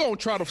 we going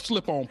to try to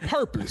slip on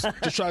purpose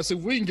to try to see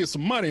if we can get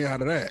some money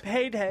out of that.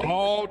 Payday.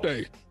 All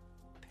day.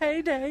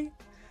 Payday.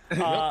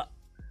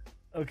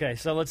 Okay,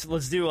 so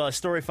let's do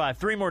story 5.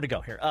 3 more to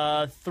go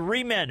here.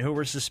 3 men who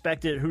were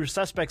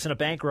suspects in a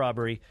bank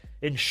robbery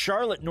in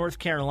Charlotte, North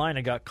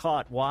Carolina, got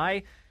caught.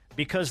 Why?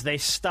 Because they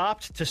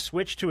stopped to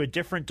switch to a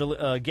different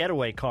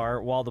getaway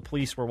car while the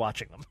police were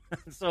watching them.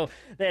 So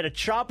they had a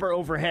chopper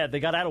overhead.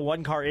 They got out of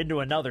one car into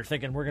another,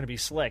 thinking we're going to be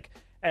slick,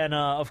 and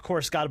of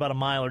course got about a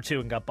mile or two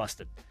and got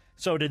busted.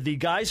 So did the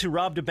guys who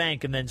robbed a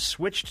bank and then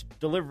switched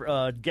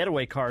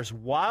getaway cars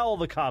while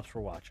the cops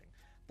were watching?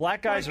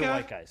 Black guys or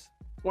white guys?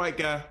 White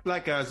guy.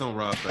 Black guys don't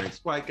rob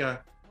banks. White guy.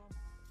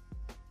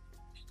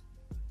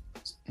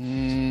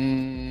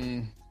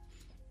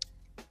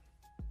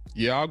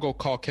 Yeah, I'll go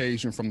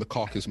Caucasian from the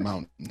Caucasus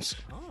Mountains.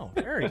 Oh,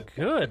 very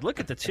good. Look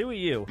at the two of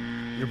you.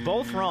 You're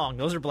both wrong.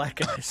 Those are black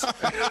guys.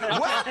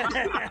 What?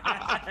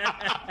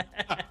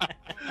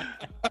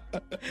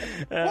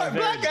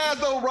 Black guys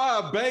don't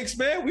rob banks,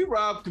 man. We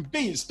rob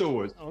convenience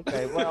stores.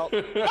 Okay, well,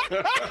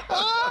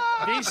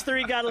 these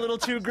 3 got a little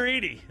too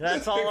greedy.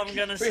 That's all I'm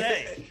going to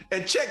say.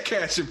 And check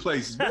cashing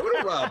places, man. We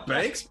don't rob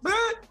banks, man.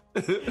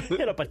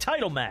 Hit up a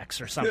Title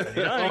Max or something.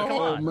 You know? Come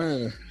on.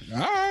 Man.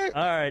 All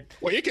right.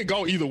 Well, it could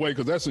go either way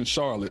because that's in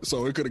Charlotte,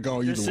 so it could have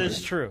gone either way. This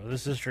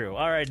is true.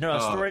 All right.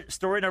 No,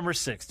 story number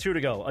 6. 2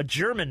 to go. A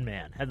German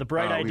man had the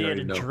bright idea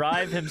to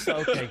drive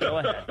himself. Okay, go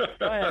ahead.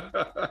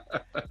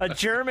 A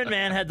German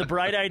man had the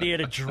bright idea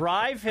to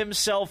drive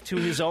himself to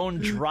his own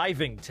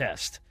driving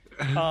test.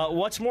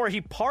 What's more, he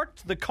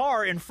parked the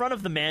car in front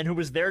of the man who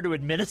was there to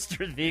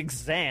administer the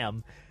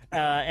exam.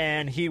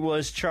 And he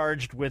was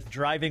charged with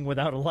driving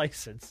without a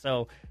license.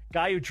 So,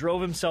 guy who drove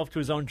himself to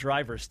his own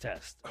driver's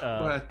test.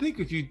 Well, I think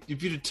if you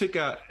took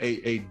out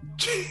a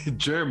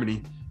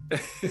Germany,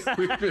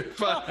 we've been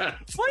fine.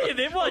 What? You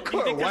think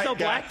there's no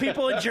black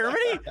people in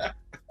Germany?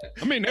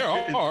 I mean, there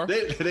are.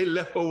 They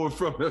left over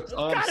from the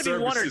armed services. Got to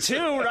be 1 or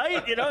 2,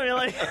 right? You know, you're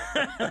like.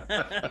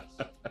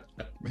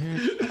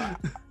 Man,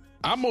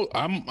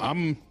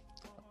 I'm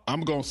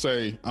gonna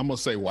say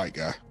white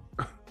guy.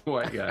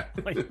 White guy.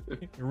 You're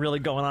really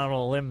going out on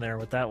a limb there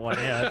with that one.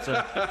 Yeah, that's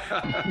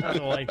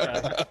a white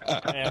guy.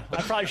 Yeah,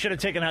 I probably should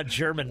have taken out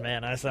German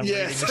man as I'm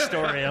reading the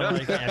story. I'm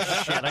like,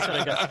 shit, I could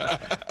have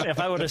got. If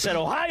I would have said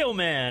Ohio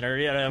man or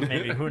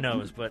maybe who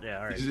knows, but yeah,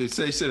 all right. They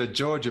said a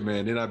Georgia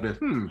man, then I've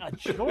been A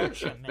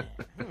Georgia man.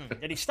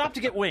 Did he stop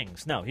to get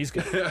wings? No, he's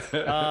good.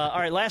 All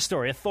right, last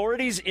story.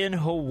 Authorities in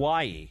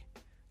Hawaii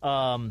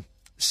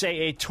say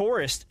a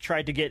tourist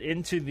tried to get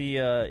into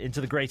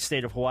the great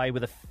state of Hawaii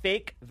with a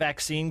fake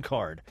vaccine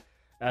card.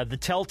 The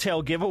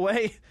telltale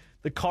giveaway,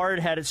 the card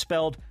had it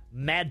spelled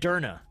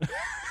Moderna,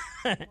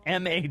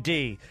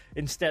 M-A-D,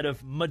 instead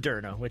of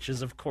Moderna, which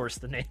is, of course,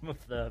 the name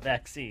of the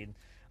vaccine.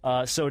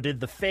 So did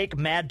the fake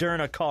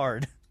Moderna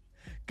card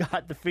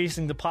got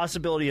facing the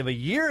possibility of a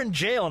year in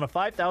jail and a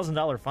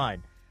 $5,000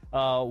 fine.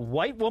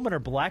 White woman or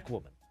black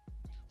woman?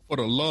 For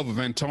the love of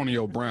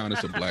Antonio Brown,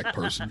 it's a black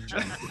person.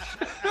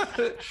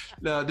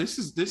 No, this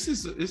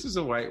is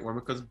a white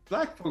woman because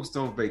black folks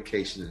don't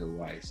vacation in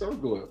Hawaii. So I'm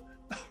going.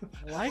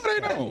 Like they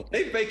don't.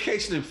 They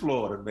vacation in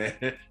Florida,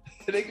 man.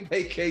 They can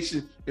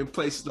vacation in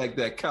places like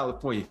that,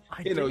 California.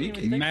 You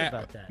can think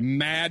about that.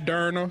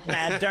 Moderna.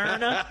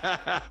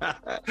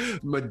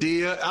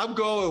 Medea. I'm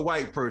going with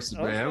white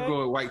person, man. I'm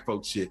going with white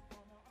folk shit.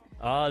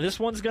 This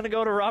one's going to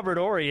go to Robert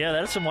Horry. Yeah,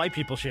 that's some white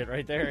people shit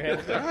right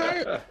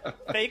there.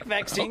 Fake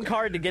vaccine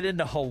card to get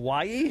into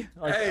Hawaii?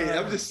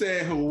 I'm just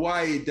saying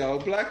Hawaii,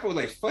 dog. Black folks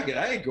like, fuck it,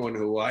 I ain't going to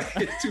Hawaii.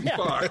 It's too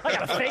far. I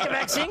got a fake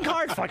vaccine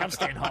card? Fuck, I'm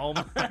staying home.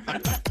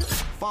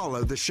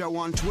 Follow the show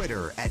on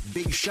Twitter at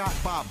Big Shot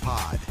Bob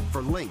Pod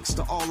for links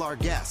to all our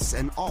guests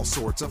and all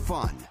sorts of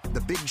fun.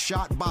 The Big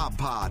Shot Bob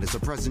Pod is a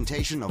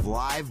presentation of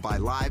Live by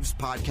Live's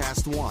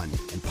Podcast One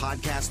and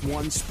Podcast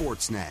One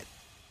Sportsnet.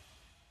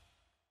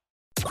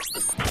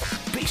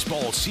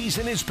 Baseball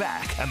season is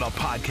back, and the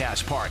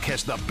Podcast Park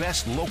has the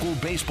best local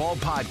baseball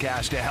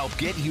podcast to help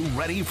get you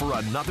ready for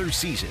another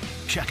season.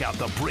 Check out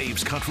the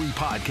Braves Country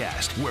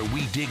Podcast, where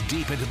we dig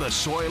deep into the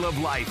soil of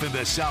life in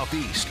the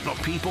Southeast, the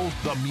people,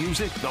 the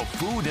music, the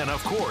food, and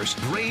of course,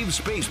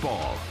 Braves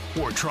baseball.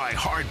 Or try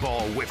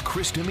Hardball with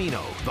Chris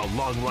Domino, the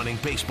long-running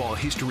baseball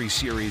history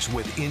series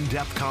with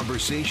in-depth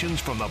conversations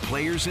from the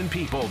players and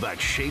people that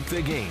shape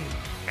the game.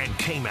 And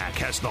K-Mac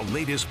has the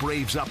latest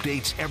Braves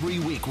updates every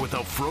week with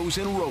a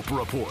Frozen Rope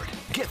Report.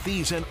 Get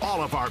these and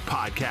all of our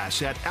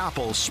podcasts at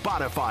Apple,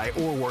 Spotify,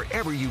 or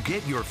wherever you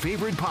get your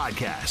favorite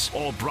podcasts.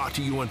 All brought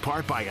to you in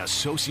part by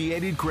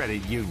Associated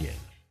Credit Union.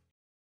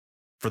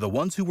 For the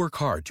ones who work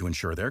hard to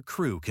ensure their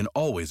crew can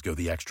always go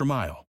the extra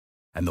mile,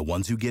 and the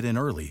ones who get in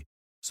early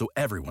so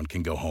everyone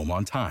can go home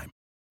on time,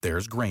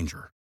 there's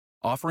Grainger,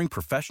 offering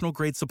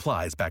professional-grade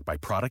supplies backed by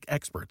product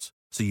experts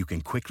so you can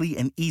quickly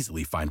and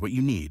easily find what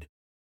you need.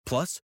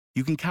 Plus,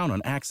 you can count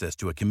on access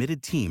to a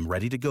committed team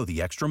ready to go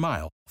the extra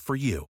mile for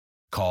you.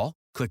 Call,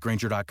 click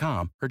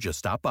Grainger.com, or just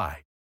stop by.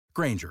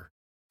 Grainger,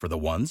 for the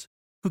ones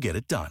who get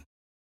it done.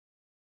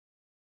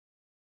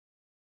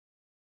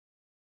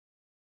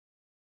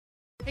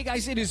 Hey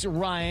guys, it is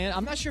Ryan.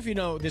 I'm not sure if you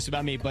know this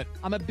about me, but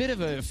I'm a bit of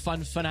a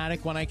fun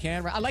fanatic when I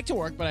can. I like to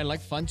work, but I like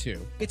fun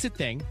too. It's a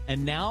thing.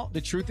 And now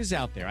the truth is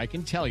out there. I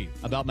can tell you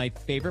about my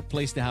favorite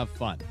place to have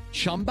fun.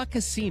 Chumba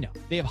Casino.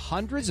 They have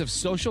hundreds of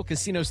social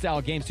casino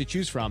style games to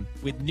choose from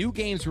with new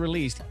games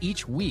released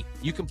each week.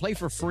 You can play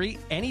for free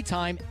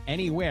anytime,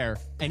 anywhere.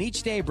 And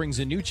each day brings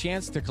a new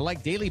chance to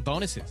collect daily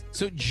bonuses.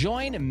 So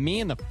join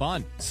me in the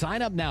fun.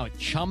 Sign up now at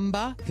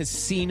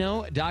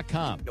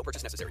ChumbaCasino.com. No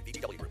purchase necessary.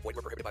 VGW. Void where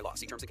prohibited by law.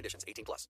 See terms and conditions. 18+.